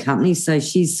publishing company, so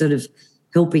she's sort of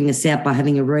helping us out by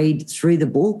having a read through the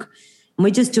book. And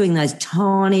we're just doing those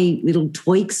tiny little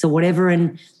tweaks or whatever,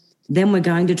 and then we're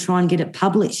going to try and get it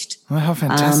published. Oh, how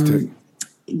fantastic.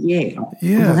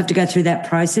 We'll have to go through that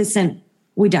process, and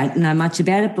we don't know much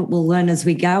about it, but we'll learn as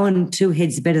we go, and two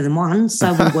heads are better than one,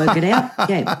 so we'll work it out.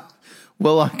 Yeah.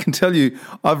 Well, I can tell you,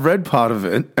 I've read part of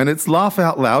it, and it's laugh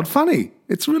out loud funny.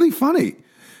 It's really funny.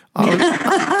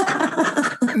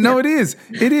 No, it is.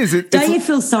 It is. Don't you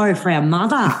feel sorry for our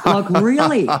mother? Like,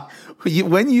 really?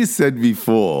 When you said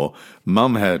before,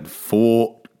 Mum had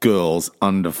 4 girls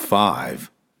under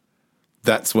 5,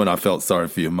 that's when I felt sorry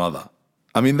for your mother.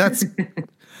 I mean, that's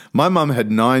my mum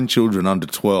had 9 children under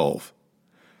 12.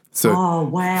 So oh,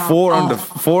 wow. 4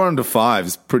 under 5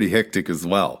 is pretty hectic as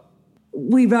well.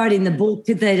 We wrote in the book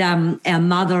that our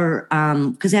mother,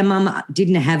 because our mum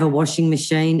didn't have a washing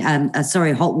machine,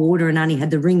 hot water, and only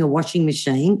had the Ringer washing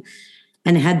machine,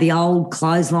 and had the old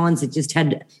clotheslines that just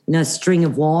had, a string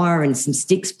of wire and some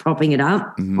sticks propping it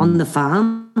up on the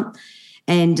farm.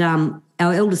 And our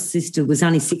eldest sister was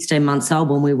only 16 months old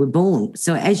when we were born.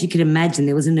 So as you can imagine,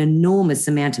 there was an enormous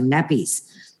amount of nappies.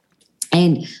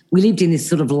 And we lived in this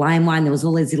sort of laneway, and there was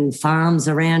all these little farms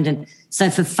around. And so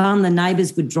for fun, the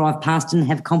neighbours would drive past and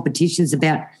have competitions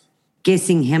about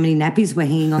guessing how many nappies were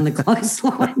hanging on the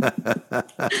clothesline.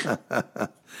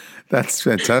 That's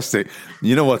fantastic.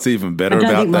 You know what's even better about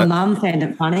that? I don't think my mum found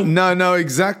it funny. No,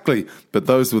 exactly. But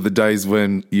those were the days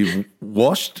when you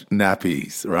washed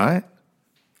nappies, right?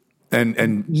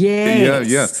 And yes.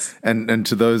 Yeah. And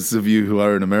to those of you who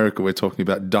are in America, we're talking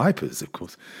about diapers, of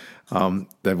course. We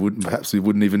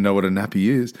wouldn't even know what a nappy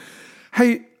is.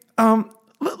 Hey,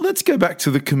 let's go back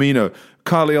to the Camino.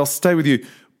 Kylie, I'll stay with you.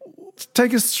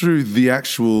 Take us through the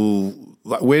actual,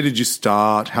 where did you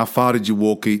start? How far did you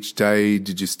walk each day?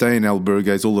 Did you stay in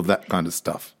albergues? All of that kind of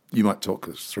stuff. You might talk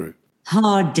us through.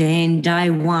 Oh, Dan, day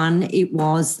one, it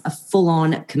was a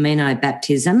full-on Camino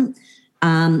baptism.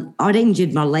 I'd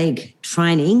injured my leg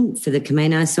training for the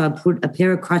Camino, so I put a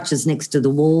pair of crutches next to the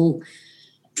wall,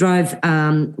 drove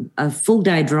a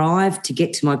full-day drive to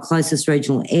get to my closest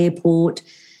regional airport,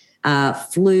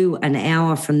 flew an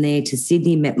hour from there to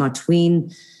Sydney, met my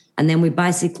twin, and then we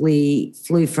basically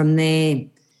flew from there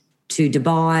to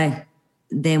Dubai.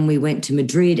 Then we went to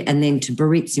Madrid and then to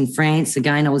Biarritz in France.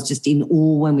 Again, I was just in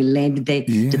awe when we landed there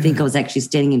to think I was actually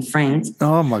standing in France.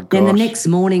 Oh, my gosh. Then the next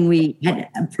morning we had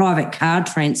a private car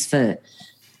transfer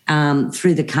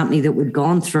through the company that we'd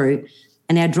gone through,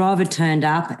 and our driver turned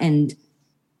up, and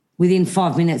within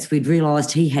 5 minutes we'd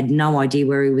realised he had no idea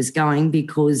where he was going,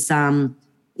 because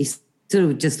he sort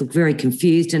of just looked very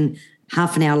confused, and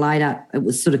half an hour later it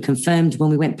was sort of confirmed when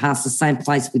we went past the same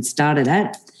place we'd started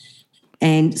at.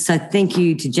 And so thank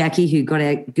you to Jackie, who got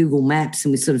our Google Maps,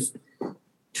 and we sort of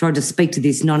tried to speak to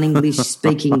this non-English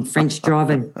speaking French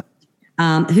driver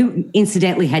who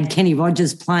incidentally had Kenny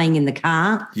Rogers playing in the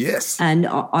car. Yes. And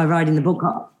I wrote in the book,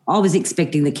 I was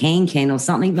expecting the Can or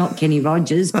something, not Kenny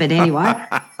Rogers, but anyway.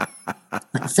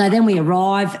 So then we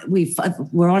arrived.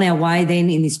 We're on our way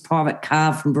then in this private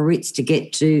car from Biarritz to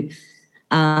get to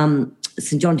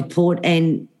St John de Port,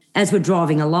 and as we're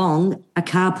driving along, a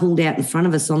car pulled out in front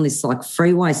of us on this like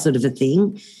freeway sort of a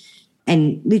thing,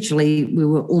 and literally we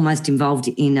were almost involved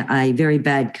in a very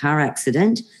bad car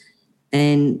accident.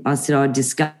 And I said I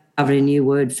discovered a new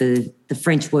word for the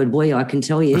French word oui, I can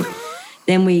tell you.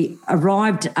 Then we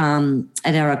arrived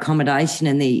at our accommodation,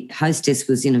 and the hostess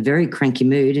was in a very cranky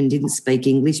mood and didn't speak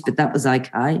English, but that was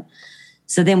okay.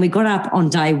 So then we got up on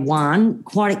day one,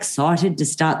 quite excited to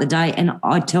start the day. And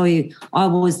I tell you, I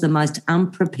was the most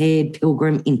unprepared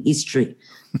pilgrim in history.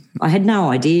 I had no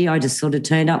idea. I just sort of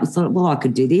turned up and thought, well, I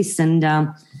could do this, and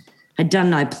had done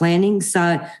no planning.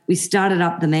 So we started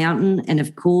up the mountain, and,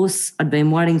 of course, I'd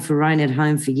been waiting for rain at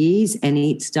home for years, and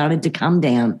it started to come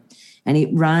down. And it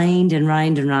rained and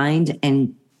rained and rained,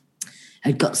 and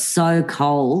it got so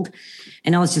cold.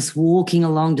 And I was just walking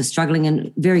along, just struggling,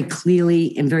 and very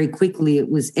clearly and very quickly it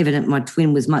was evident my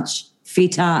twin was much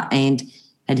fitter and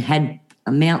had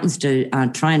mountains to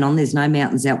train on. There's no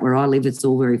mountains out where I live. It's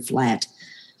all very flat.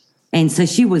 And so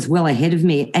she was well ahead of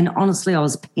me. And honestly, I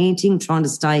was panting, trying to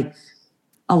stay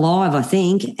alive, I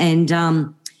think.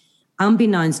 And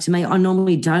unbeknownst to me, I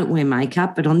normally don't wear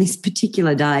makeup, but on this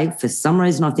particular day, for some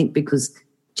reason, I think because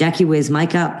Jackie wears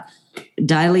makeup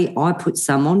daily, I put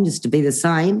some on just to be the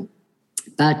same.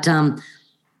 But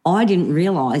I didn't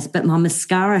realise, but my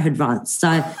mascara had run.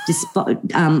 So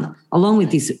along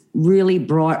with this really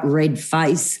bright red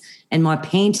face and my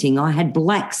panting, I had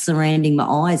black surrounding my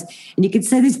eyes. And you could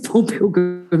see these poor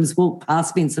pilgrims walk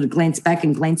past me and sort of glance back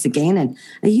and glance again. And,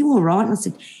 are you all right? And I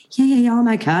said, yeah, I'm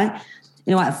okay.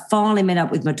 Anyway, I finally met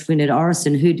up with my twin at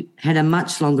Orison, who'd had a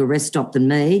much longer rest stop than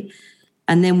me.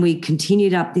 And then we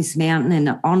continued up this mountain.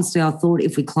 And honestly, I thought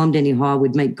if we climbed any higher,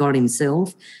 we'd meet God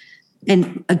himself.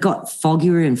 And it got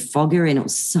foggier and foggier, and it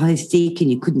was so thick and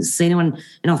you couldn't see anyone.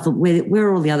 And I thought, where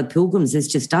are all the other pilgrims? There's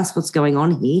just us. What's going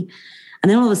on here? And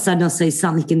then all of a sudden I see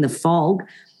something in the fog,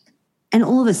 and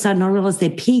all of a sudden I realise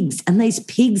they're pigs, and these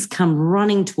pigs come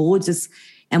running towards us.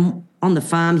 And on the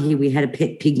farm here we had a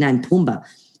pet pig named Pumbaa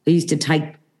who used to take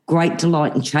great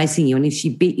delight in chasing you, and if she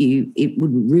bit you, it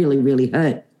would really, really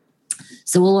hurt.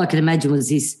 So all I could imagine was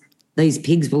these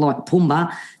pigs were like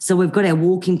Pumbaa. So we've got our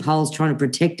walking poles trying to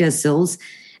protect ourselves,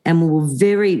 and we were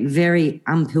very, very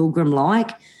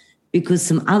unpilgrim-like because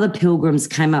some other pilgrims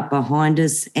came up behind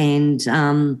us, and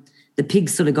the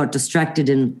pigs sort of got distracted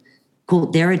and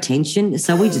caught their attention.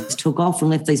 So we just took off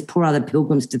and left these poor other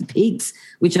pilgrims to the pigs,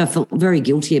 which I felt very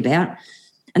guilty about.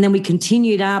 And then we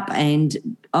continued up, and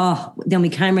then we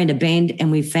came around a bend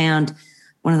and we found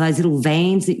one of those little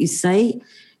vans that you see.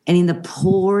 And in the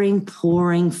pouring,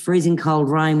 freezing cold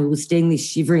rain, we were standing there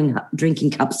shivering,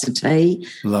 drinking cups of tea.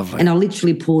 Lovely. And I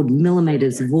literally poured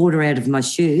millimetres of water out of my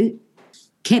shoe,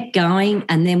 kept going,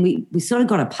 and then we sort of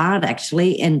got apart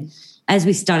actually. And as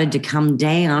we started to come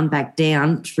back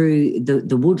down through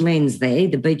the woodlands there,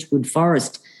 the beechwood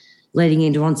forest leading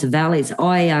into Ronsa Valleys,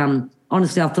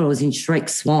 honestly, I thought I was in Shrek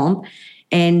Swamp.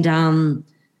 And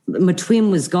my twin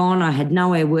was gone. I had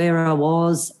no idea where I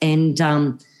was,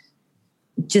 and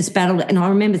just battled. And I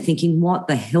remember thinking, what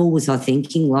the hell was I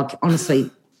thinking? Like,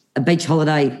 honestly, a beach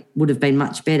holiday would have been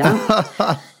much better.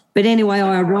 But anyway,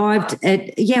 I arrived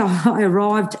and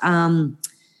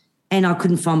I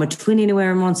couldn't find my twin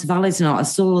anywhere in Ronsa Valleys, and I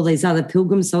saw all these other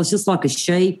pilgrims. So I was just like a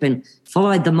sheep and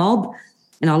followed the mob,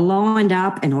 and I lined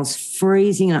up and I was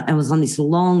freezing, and I was on this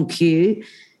long queue.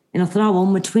 And I thought,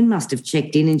 my twin must have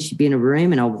checked in and she'd be in a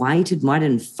room, and I waited,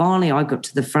 and finally I got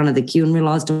to the front of the queue and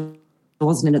realised I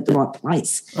wasn't at the right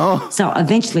place. Oh. So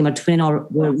eventually my twin and I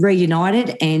were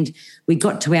reunited, and we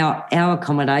got to our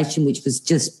accommodation, which was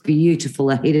just beautiful,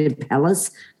 a heated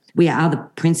palace. We are the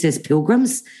Princess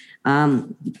Pilgrims. I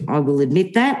will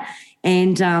admit that.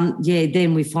 And,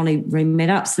 then we finally met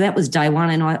up. So that was day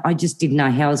one, and I just didn't know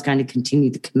how I was going to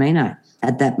continue the Camino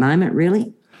at that moment,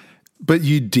 really. But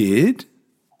you did,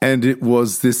 and it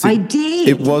was this... I did.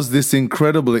 It was this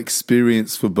incredible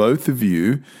experience for both of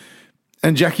you.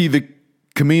 And, Jackie, the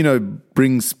Camino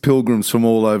brings pilgrims from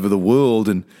all over the world,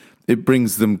 and it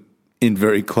brings them in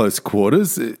very close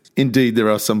quarters. Indeed, there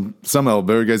are some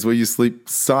albergues where you sleep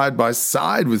side by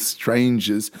side with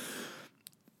strangers.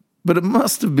 But it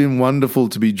must have been wonderful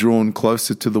to be drawn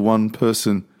closer to the one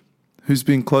person who's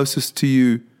been closest to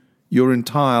you your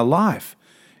entire life.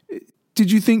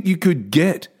 Did you think you could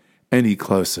get any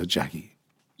closer, Jackie?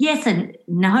 Yes and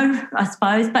no, I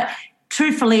suppose. But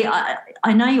truthfully,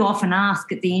 I know you often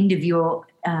ask at the end of your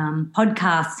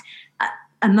podcast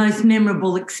a most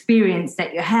memorable experience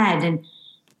that you had. And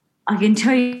I can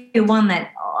tell you one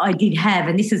that I did have,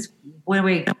 and this is where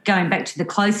we're going back to the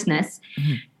closeness.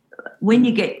 Mm-hmm. When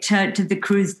you get to the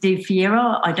Cruz de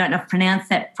Fierro, I don't know if I pronounced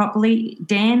that properly,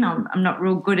 Dan. I'm not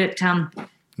real good at...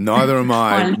 Neither am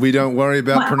I. We don't worry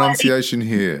about pronunciation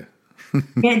here.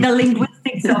 Yeah, the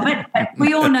linguistics of it. But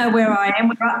we all know where I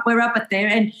am. We're up at there.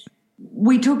 And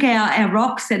we took our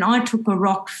rocks, and I took a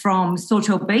rock from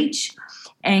Sawtell Beach,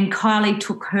 and Kylie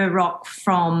took her rock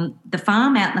from the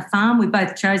farm, out in the farm. We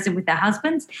both chose it with our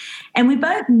husbands. And we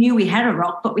both knew we had a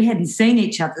rock, but we hadn't seen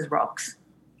each other's rocks.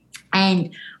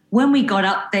 And when we got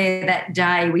up there that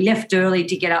day, we left early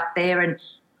to get up there, and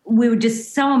we were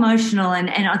just so emotional. And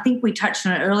I think we touched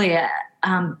on it earlier,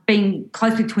 being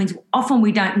close with twins, often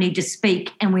we don't need to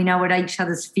speak and we know what each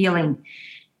other's feeling.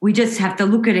 We just have to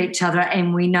look at each other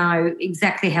and we know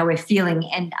exactly how we're feeling.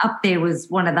 And up there was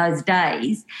one of those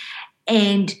days.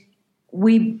 And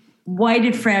we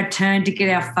waited for our turn to get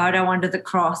our photo under the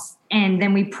cross, and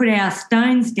then we put our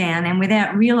stones down, and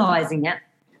without realising it,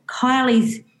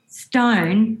 Kylie's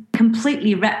stone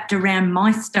completely wrapped around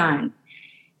my stone.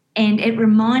 and it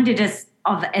reminded us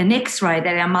of an X-ray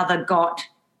that our mother got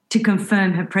to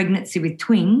confirm her pregnancy with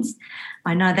twins.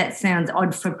 I know that sounds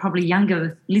odd for probably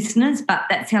younger listeners, but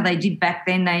that's how they did back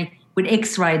then. They would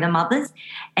X-ray the mothers,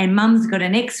 and Mum's got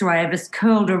an X-ray of us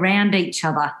curled around each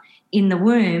other in the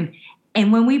womb.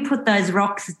 And when we put those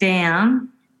rocks down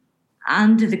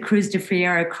under the Cruz de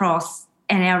Fierro cross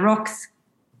and our rocks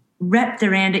wrapped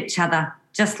around each other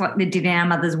just like they did in our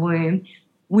mother's womb,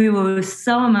 we were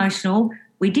so emotional.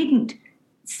 We didn't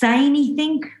say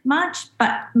anything much,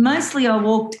 but mostly I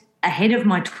walked ahead of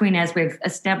my twin, as we've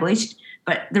established.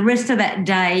 But the rest of that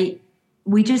day,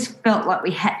 we just felt like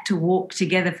we had to walk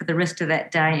together for the rest of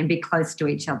that day and be close to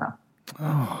each other.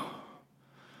 Oh,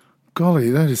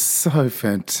 golly, that is so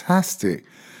fantastic.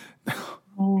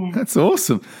 That's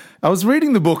awesome. I was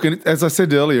reading the book, and as I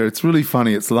said earlier, it's really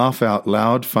funny. It's laugh out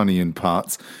loud funny in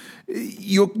parts.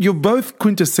 You're both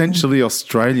quintessentially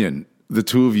Australian, the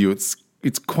two of you.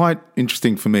 It's quite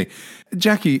interesting for me.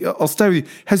 Jackie, I'll stay with you.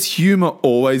 Has humour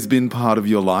always been part of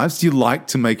your lives? Do you like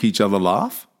to make each other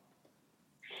laugh?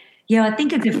 Yeah, I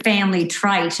think it's a family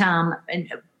trait.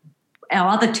 And our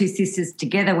other two sisters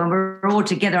together, when we're all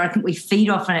together, I think we feed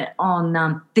off it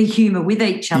on the humour with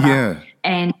each other. Yeah.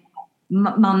 And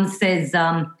Mum says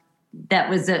that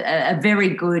was a very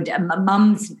good.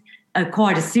 Mum's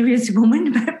quite a serious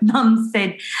woman, but Mum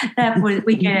said that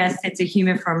we get our sense of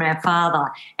humour from our father.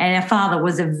 And our father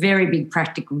was a very big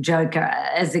practical joker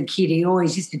as a kid. He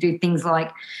always used to do things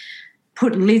like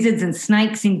put lizards and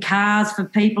snakes in cars for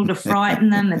people to frighten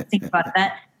them and things like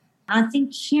that. I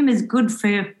think humour is good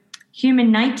for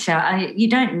human nature. You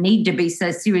don't need to be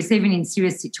so serious, even in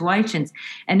serious situations.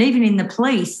 And even in the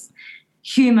police,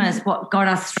 humour is what got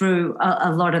us through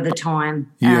a lot of the time.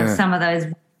 Some of those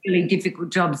really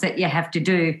difficult jobs that you have to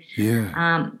do.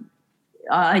 Yeah.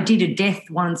 I did a death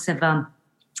once of a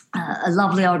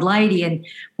lovely old lady, and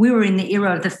we were in the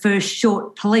era of the first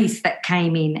short police that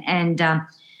came in, and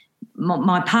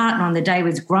my partner on the day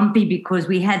was grumpy because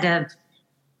we had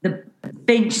the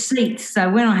bench seats. So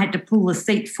when I had to pull the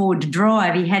seat forward to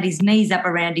drive, he had his knees up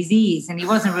around his ears and he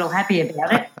wasn't real happy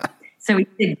about it. So he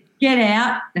said, get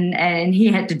out, and he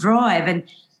had to drive. And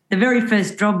the very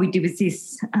first job we did was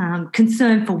this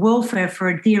concern for welfare for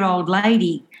a dear old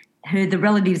lady who the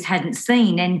relatives hadn't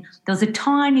seen. And there was a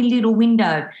tiny little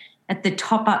window at the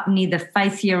top up near the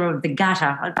fascia of the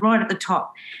gutter, right at the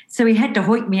top. So he had to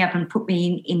hoik me up and put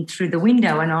me in through the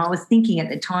window. And I was thinking at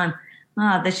the time,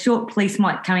 the short police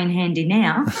might come in handy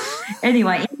now.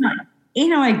 Anyway,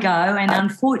 in I go, and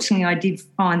unfortunately I did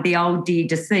find the old dear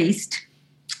deceased,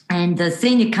 and the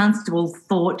senior constable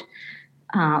thought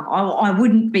I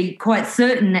wouldn't be quite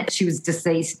certain that she was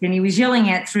deceased, and he was yelling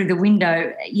out through the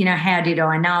window, how did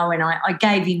I know? And I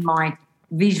gave him my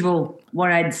visual,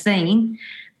 what I'd seen,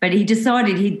 but he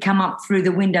decided he'd come up through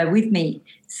the window with me.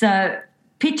 So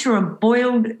picture a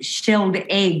boiled shelled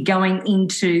egg going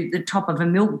into the top of a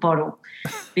milk bottle,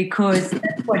 because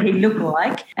that's what he looked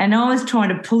like. And I was trying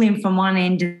to pull him from one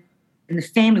end and the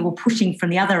family were pushing from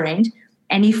the other end,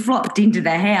 and he flopped into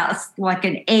the house like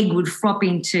an egg would flop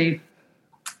into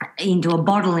a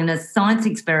bottle in a science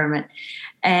experiment.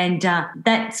 And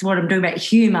that's what I'm doing about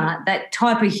humour, that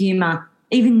type of humour.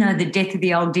 Even though the death of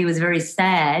the old dear was very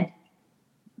sad,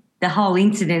 the whole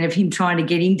incident of him trying to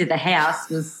get into the house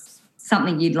was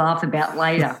something you'd laugh about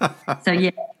later. So,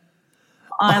 yeah,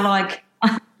 I like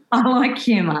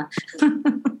humour.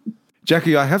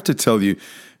 Jackie, I have to tell you,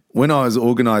 when I was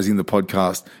organising the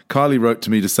podcast, Kylie wrote to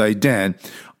me to say, Dan,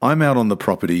 I'm out on the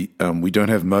property. We don't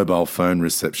have mobile phone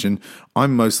reception.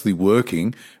 I'm mostly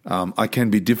working. I can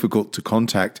be difficult to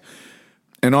contact.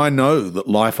 And I know that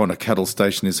life on a cattle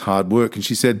station is hard work. And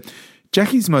she said,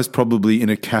 Jackie's most probably in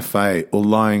a cafe or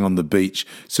lying on the beach,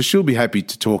 so she'll be happy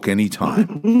to talk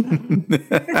anytime.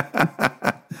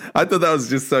 I thought that was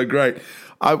just so great.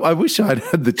 I wish I'd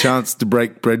had the chance to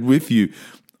break bread with you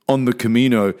on the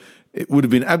Camino. It would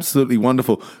have been absolutely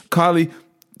wonderful. Kylie,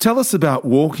 tell us about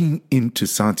walking into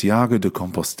Santiago de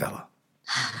Compostela.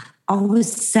 I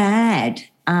was sad.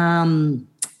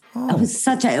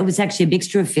 It was actually a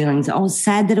mixture of feelings. I was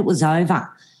sad that it was over.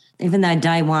 Even though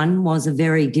day one was a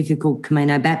very difficult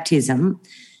Camino baptism,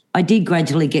 I did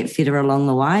gradually get fitter along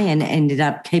the way and ended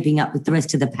up keeping up with the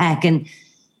rest of the pack. And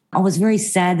I was very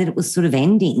sad that it was sort of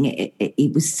ending.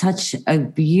 It was such a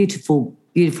beautiful,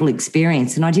 beautiful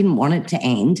experience, and I didn't want it to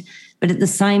end. But at the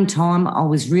same time, I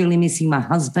was really missing my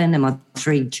husband and my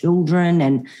 3 children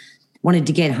and wanted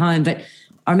to get home. But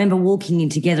I remember walking in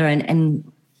together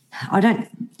and I don't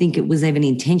think it was even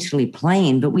intentionally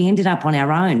planned, but we ended up on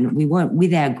our own. We weren't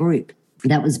with our group.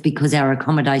 That was because our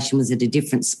accommodation was at a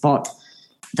different spot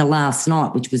the last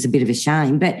night, which was a bit of a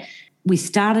shame. But we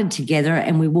started together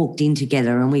and we walked in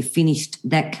together and we finished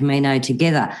that Camino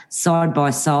together, side by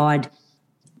side,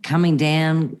 coming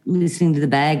down, listening to the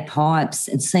bagpipes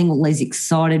and seeing all these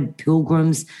excited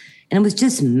pilgrims. And it was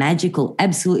just magical,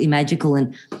 absolutely magical.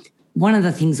 And one of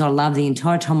the things I loved the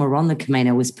entire time we were on the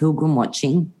Camino was pilgrim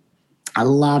watching. I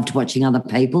loved watching other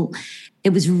people.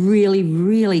 It was really,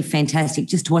 really fantastic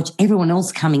just to watch everyone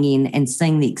else coming in and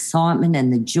seeing the excitement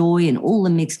and the joy and all the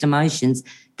mixed emotions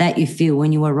that you feel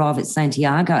when you arrive at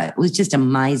Santiago. It was just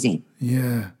amazing.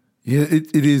 Yeah. Yeah,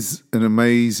 it is an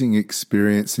amazing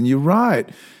experience. And you're right,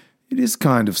 it is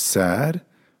kind of sad.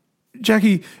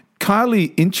 Jackie,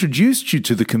 Kylie introduced you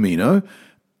to the Camino.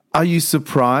 Are you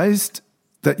surprised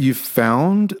that you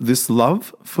found this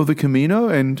love for the Camino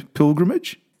and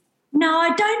pilgrimage? No,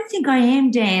 I don't think I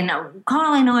am, Dan.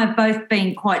 Kyle and I have both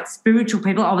been quite spiritual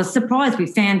people. I was surprised we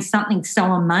found something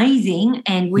so amazing,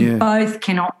 and we both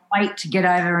cannot wait to get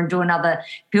over and do another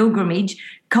pilgrimage.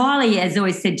 Kylie has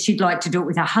always said she'd like to do it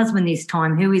with her husband this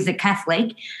time, who is a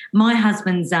Catholic. My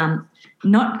husband's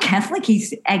not Catholic.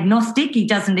 He's agnostic. He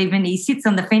sits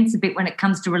on the fence a bit when it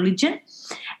comes to religion.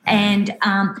 And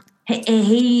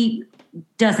he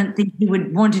doesn't think he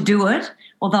would want to do it,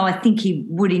 although I think he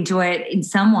would enjoy it in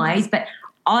some ways. But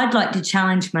I'd like to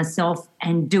challenge myself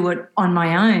and do it on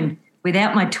my own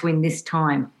without my twin this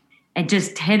time, and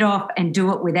just head off and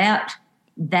do it without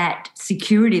that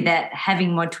security that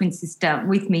having my twin sister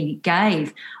with me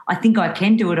gave. I think I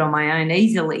can do it on my own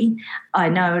easily. I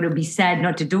know it'll be sad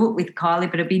not to do it with Kylie,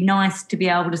 but it'd be nice to be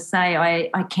able to say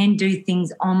I can do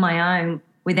things on my own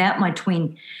without my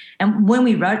twin. And when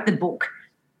we wrote the book,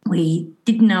 we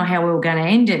didn't know how we were going to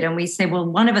end it, and we said, well,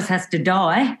 one of us has to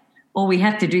die or we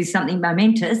have to do something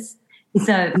momentous.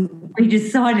 So we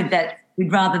decided that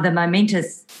we'd rather the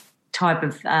momentous type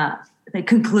of the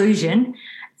conclusion.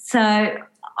 So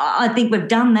I think we've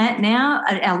done that now.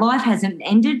 Our life hasn't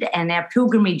ended and our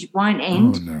pilgrimage won't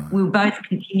end. Oh, no. We'll both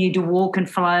continue to walk and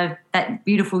follow that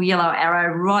beautiful yellow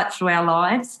arrow right through our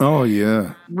lives. Oh,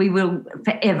 yeah. We will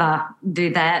forever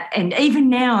do that. And even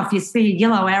now, if you see a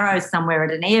yellow arrow somewhere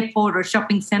at an airport or a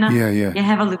shopping centre, you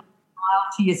have a little smile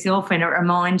to yourself and it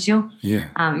reminds you.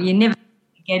 Yeah. You never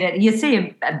forget it. You see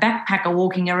a backpacker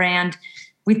walking around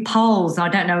with poles. I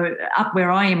don't know, up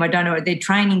where I am, I don't know, they're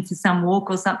training for some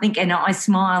walk or something, and I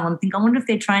smile and think, I wonder if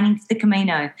they're training for the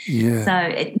Camino. Yeah. So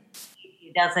it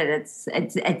does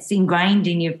it. It's ingrained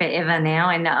in you forever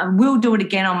now, and I will do it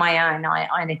again on my own.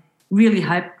 I really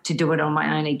hope to do it on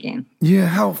my own again. Yeah,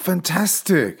 how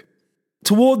fantastic.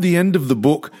 Toward the end of the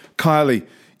book, Kylie,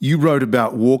 you wrote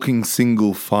about walking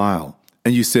single file,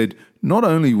 and you said not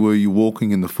only were you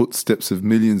walking in the footsteps of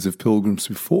millions of pilgrims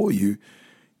before you,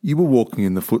 you were walking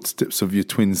in the footsteps of your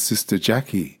twin sister,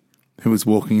 Jackie, who was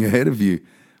walking ahead of you.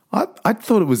 I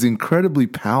thought it was incredibly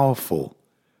powerful.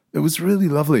 It was really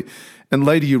lovely. And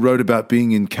later you wrote about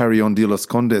being in Carrion de los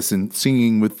Condes and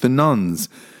singing with the nuns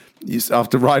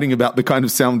after writing about the kind of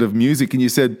sound of music. And you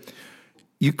said,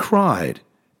 you cried,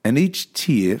 and each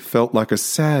tear felt like a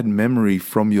sad memory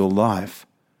from your life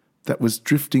that was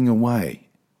drifting away.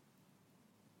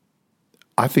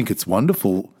 I think it's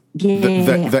wonderful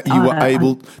that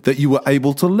you were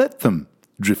able to let them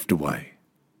drift away.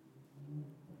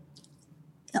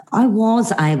 I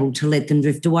was able to let them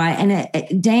drift away.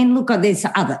 And Dan, look, there's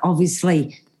other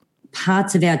obviously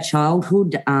parts of our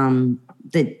childhood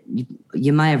that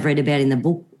you may have read about in the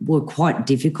book were quite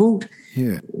difficult.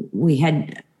 Yeah, we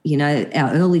had,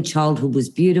 our early childhood was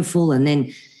beautiful, and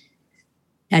then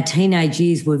our teenage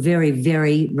years were very,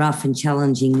 very rough and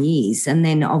challenging years. And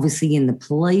then obviously in the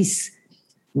police,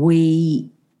 we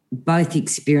both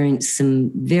experienced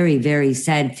some very, very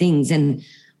sad things. And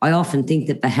I often think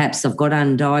that perhaps I've got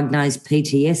undiagnosed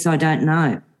PTS. I don't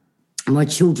know. My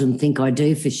children think I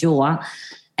do for sure.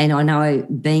 And I know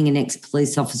being an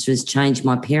ex-police officer has changed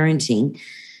my parenting.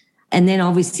 And then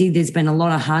obviously there's been a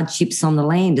lot of hardships on the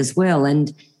land as well.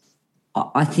 And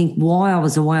I think why I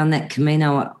was away on that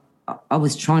Camino, I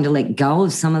was trying to let go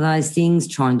of some of those things,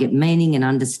 try and get meaning and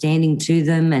understanding to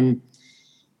them. And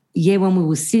yeah, when we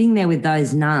were sitting there with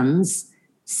those nuns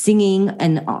singing,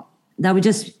 and they were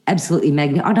just absolutely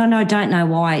magnificent. I don't know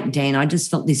why, Dan. I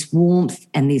just felt this warmth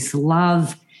and this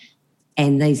love,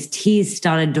 and these tears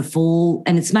started to fall,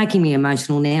 and it's making me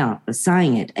emotional now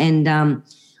saying it. And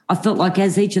I felt like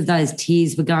as each of those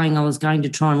tears were going, I was going to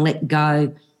try and let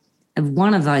go of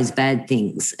one of those bad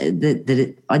things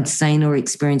that I'd seen or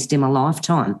experienced in my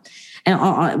lifetime. And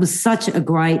it was such a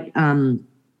great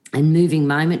and moving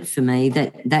moment for me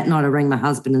that night I rang my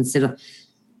husband and said,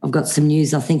 I've got some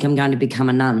news. I think I'm going to become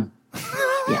a nun.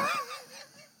 Yeah.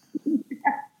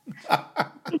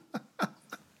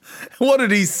 What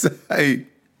did he say?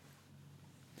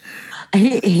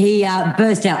 he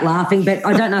burst out laughing, but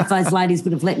I don't know if those ladies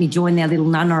would have let me join their little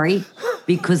nunnery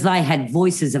because they had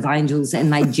voices of angels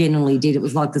and they generally did. It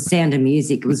was like the sound of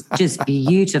music. It was just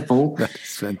beautiful.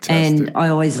 That's fantastic. And I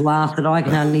always laugh that I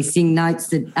can only sing notes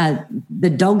that the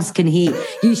dogs can hear.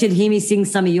 You should hear me sing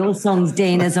some of your songs,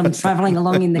 Dan, as I'm travelling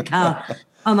along in the car.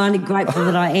 I'm only grateful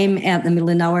that I am out in the middle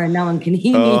of nowhere and no one can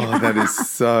hear me. Oh, that is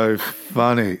so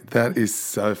funny. That is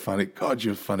so funny. God,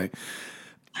 you're funny.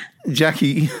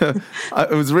 Jackie,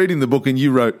 I was reading the book and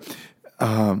you wrote,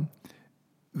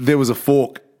 there was a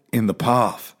fork in the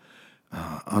path.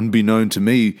 Unbeknown to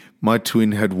me, my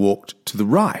twin had walked to the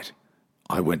right.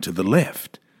 I went to the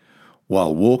left.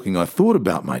 While walking, I thought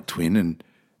about my twin and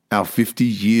our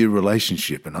 50-year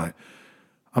relationship, and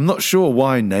I'm not sure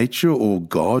why nature or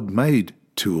God made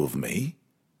two of me,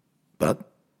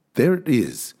 but there it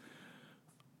is.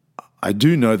 I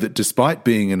do know that despite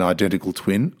being an identical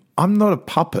twin, I'm not a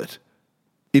puppet.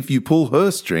 If you pull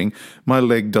her string, my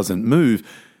leg doesn't move.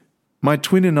 My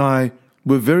twin and I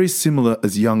were very similar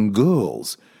as young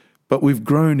girls, but we've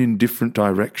grown in different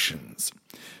directions.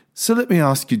 So let me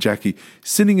ask you, Jackie,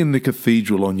 sitting in the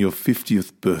cathedral on your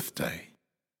 50th birthday,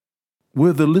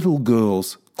 were the little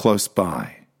girls close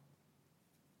by?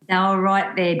 They were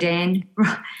right there, Dan,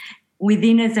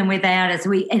 within us and without us.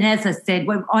 And as I said,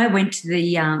 I went to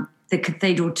the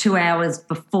cathedral 2 hours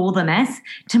before the Mass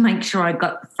to make sure I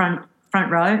got the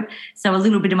front row. So a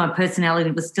little bit of my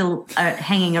personality was still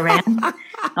hanging around.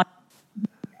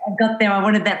 I got there, I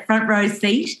wanted that front row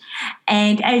seat.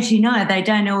 And as you know, they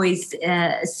don't always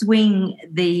swing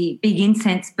the big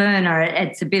incense burner.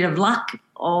 It's a bit of luck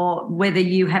or whether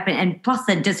you happen, and plus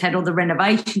they just had all the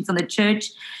renovations on the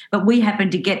church, but we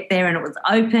happened to get there and it was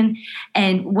open.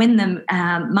 And when the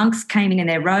monks came in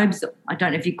their robes, I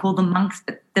don't know if you call them monks,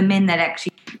 but the men that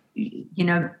actually,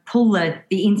 pull the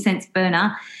incense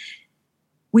burner,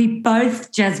 we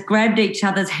both just grabbed each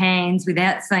other's hands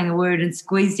without saying a word and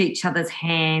squeezed each other's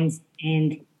hands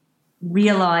and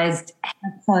realised how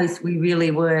close we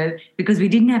really were because we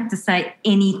didn't have to say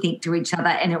anything to each other,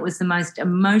 and it was the most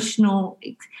emotional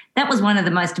 – that was one of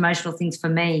the most emotional things for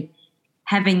me,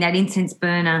 having that incense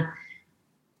burner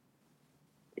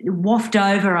waft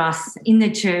over us in the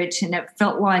church, and it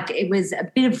felt like it was a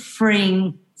bit of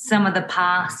freeing some of the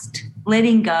past,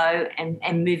 letting go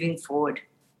and moving forward.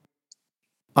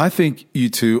 I think you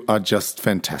two are just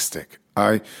fantastic.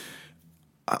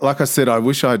 Like I said, I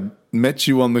wish I'd met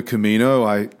you on the Camino.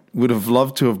 I would have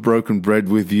loved to have broken bread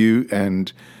with you,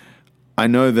 and I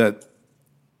know that,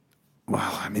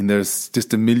 there's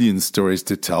just a million stories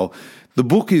to tell. The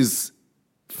book is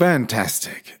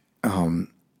fantastic.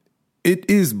 It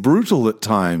is brutal at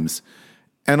times,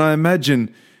 and I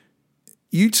imagine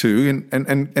you two,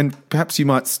 and perhaps you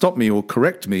might stop me or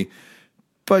correct me,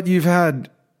 but you've had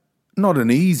not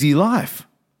an easy life.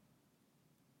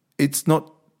 It's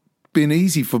not been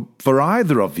easy for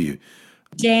either of you.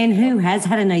 Dan, who has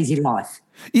had an easy life?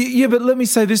 Yeah, but let me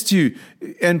say this to you,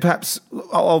 and perhaps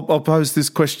I'll pose this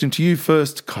question to you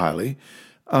first, Kylie.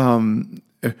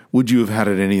 Would you have had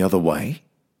it any other way?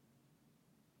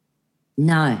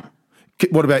 No.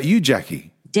 What about you,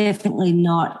 Jackie? Definitely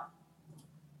not.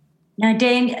 No,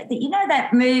 Dan, you know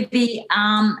that movie,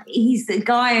 he's the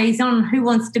guy, he's on Who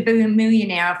Wants to Be a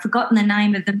Millionaire. I've forgotten the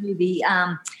name of the movie.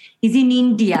 He's in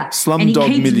India.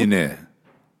 Slumdog Millionaire.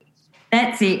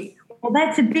 That's it. Well,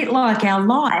 that's a bit like our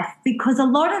life because a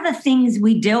lot of the things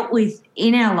we dealt with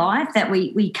in our life that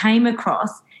we came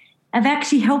across have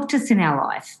actually helped us in our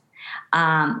life.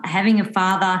 Having a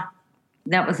father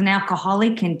that was an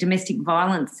alcoholic and domestic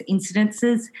violence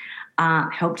incidences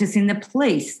helped us in the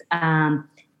police.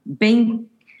 Being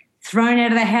thrown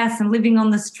out of the house and living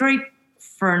on the street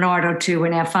for a night or two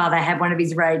when our father had one of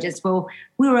his rages. Well,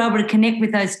 we were able to connect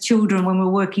with those children when we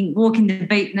were walking the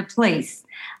beat in the police.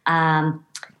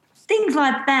 Things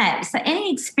like that. So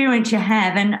any experience you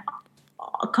have, and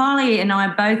Kylie and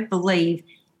I both believe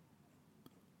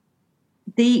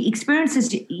the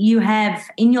experiences you have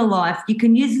in your life, you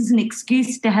can use as an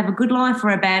excuse to have a good life or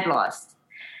a bad life.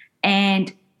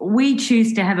 And we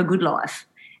choose to have a good life.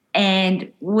 And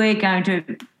we're going to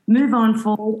move on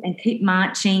forward and keep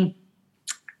marching,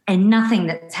 and nothing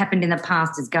that's happened in the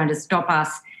past is going to stop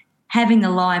us having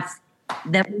the life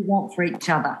that we want for each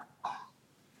other.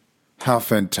 How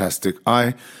fantastic.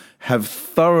 I have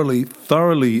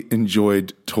thoroughly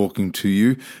enjoyed talking to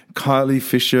you, Kylie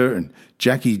Fisher and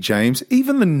Jackie James.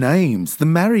 Even the names, the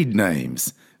married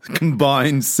names,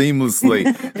 combine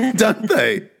seamlessly, don't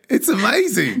they? It's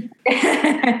amazing.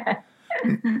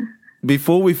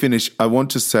 Before we finish, I want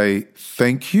to say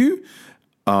thank you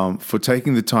for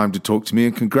taking the time to talk to me,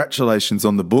 and congratulations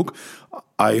on the book.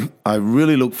 I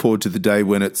really look forward to the day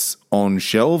when it's on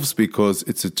shelves, because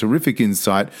it's a terrific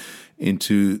insight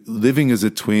into living as a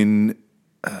twin,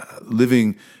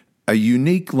 living a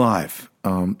unique life,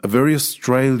 a very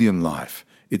Australian life.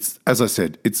 It's, as I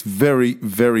said, it's very,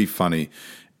 very funny.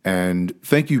 And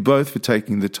thank you both for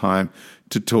taking the time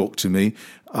to talk to me.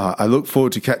 I look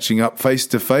forward to catching up face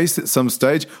to face at some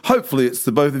stage. Hopefully it's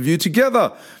the both of you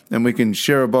together and we can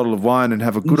share a bottle of wine and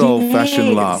have a good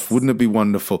old-fashioned laugh. Wouldn't it be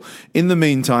wonderful? In the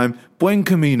meantime, buen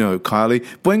camino, Kylie.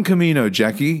 Buen camino,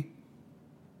 Jackie.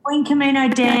 Buen camino,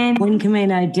 Dan. Buen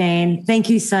camino, Dan. Thank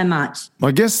you so much.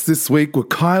 My guests this week were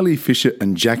Kylie Fisher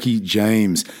and Jackie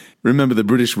James. Remember the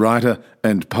British writer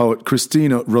and poet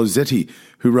Christina Rossetti,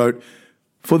 who wrote,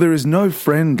 "For there is no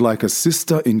friend like a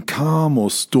sister in calm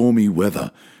or stormy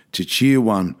weather, to cheer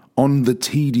one on the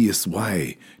tedious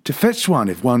way, to fetch one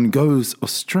if one goes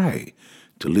astray,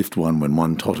 to lift one when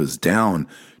one totters down,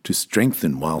 to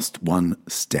strengthen whilst one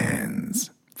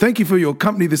stands." Thank you for your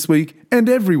company this week and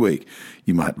every week.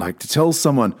 You might like to tell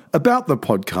someone about the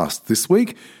podcast this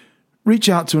week. Reach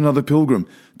out to another pilgrim.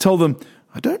 Tell them,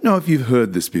 I don't know if you've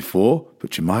heard this before,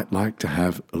 but you might like to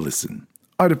have a listen.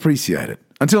 I'd appreciate it.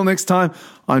 Until next time,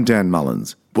 I'm Dan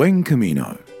Mullins. Buen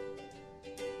camino.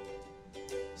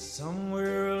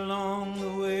 Somewhere along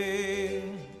the way,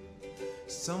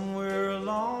 somewhere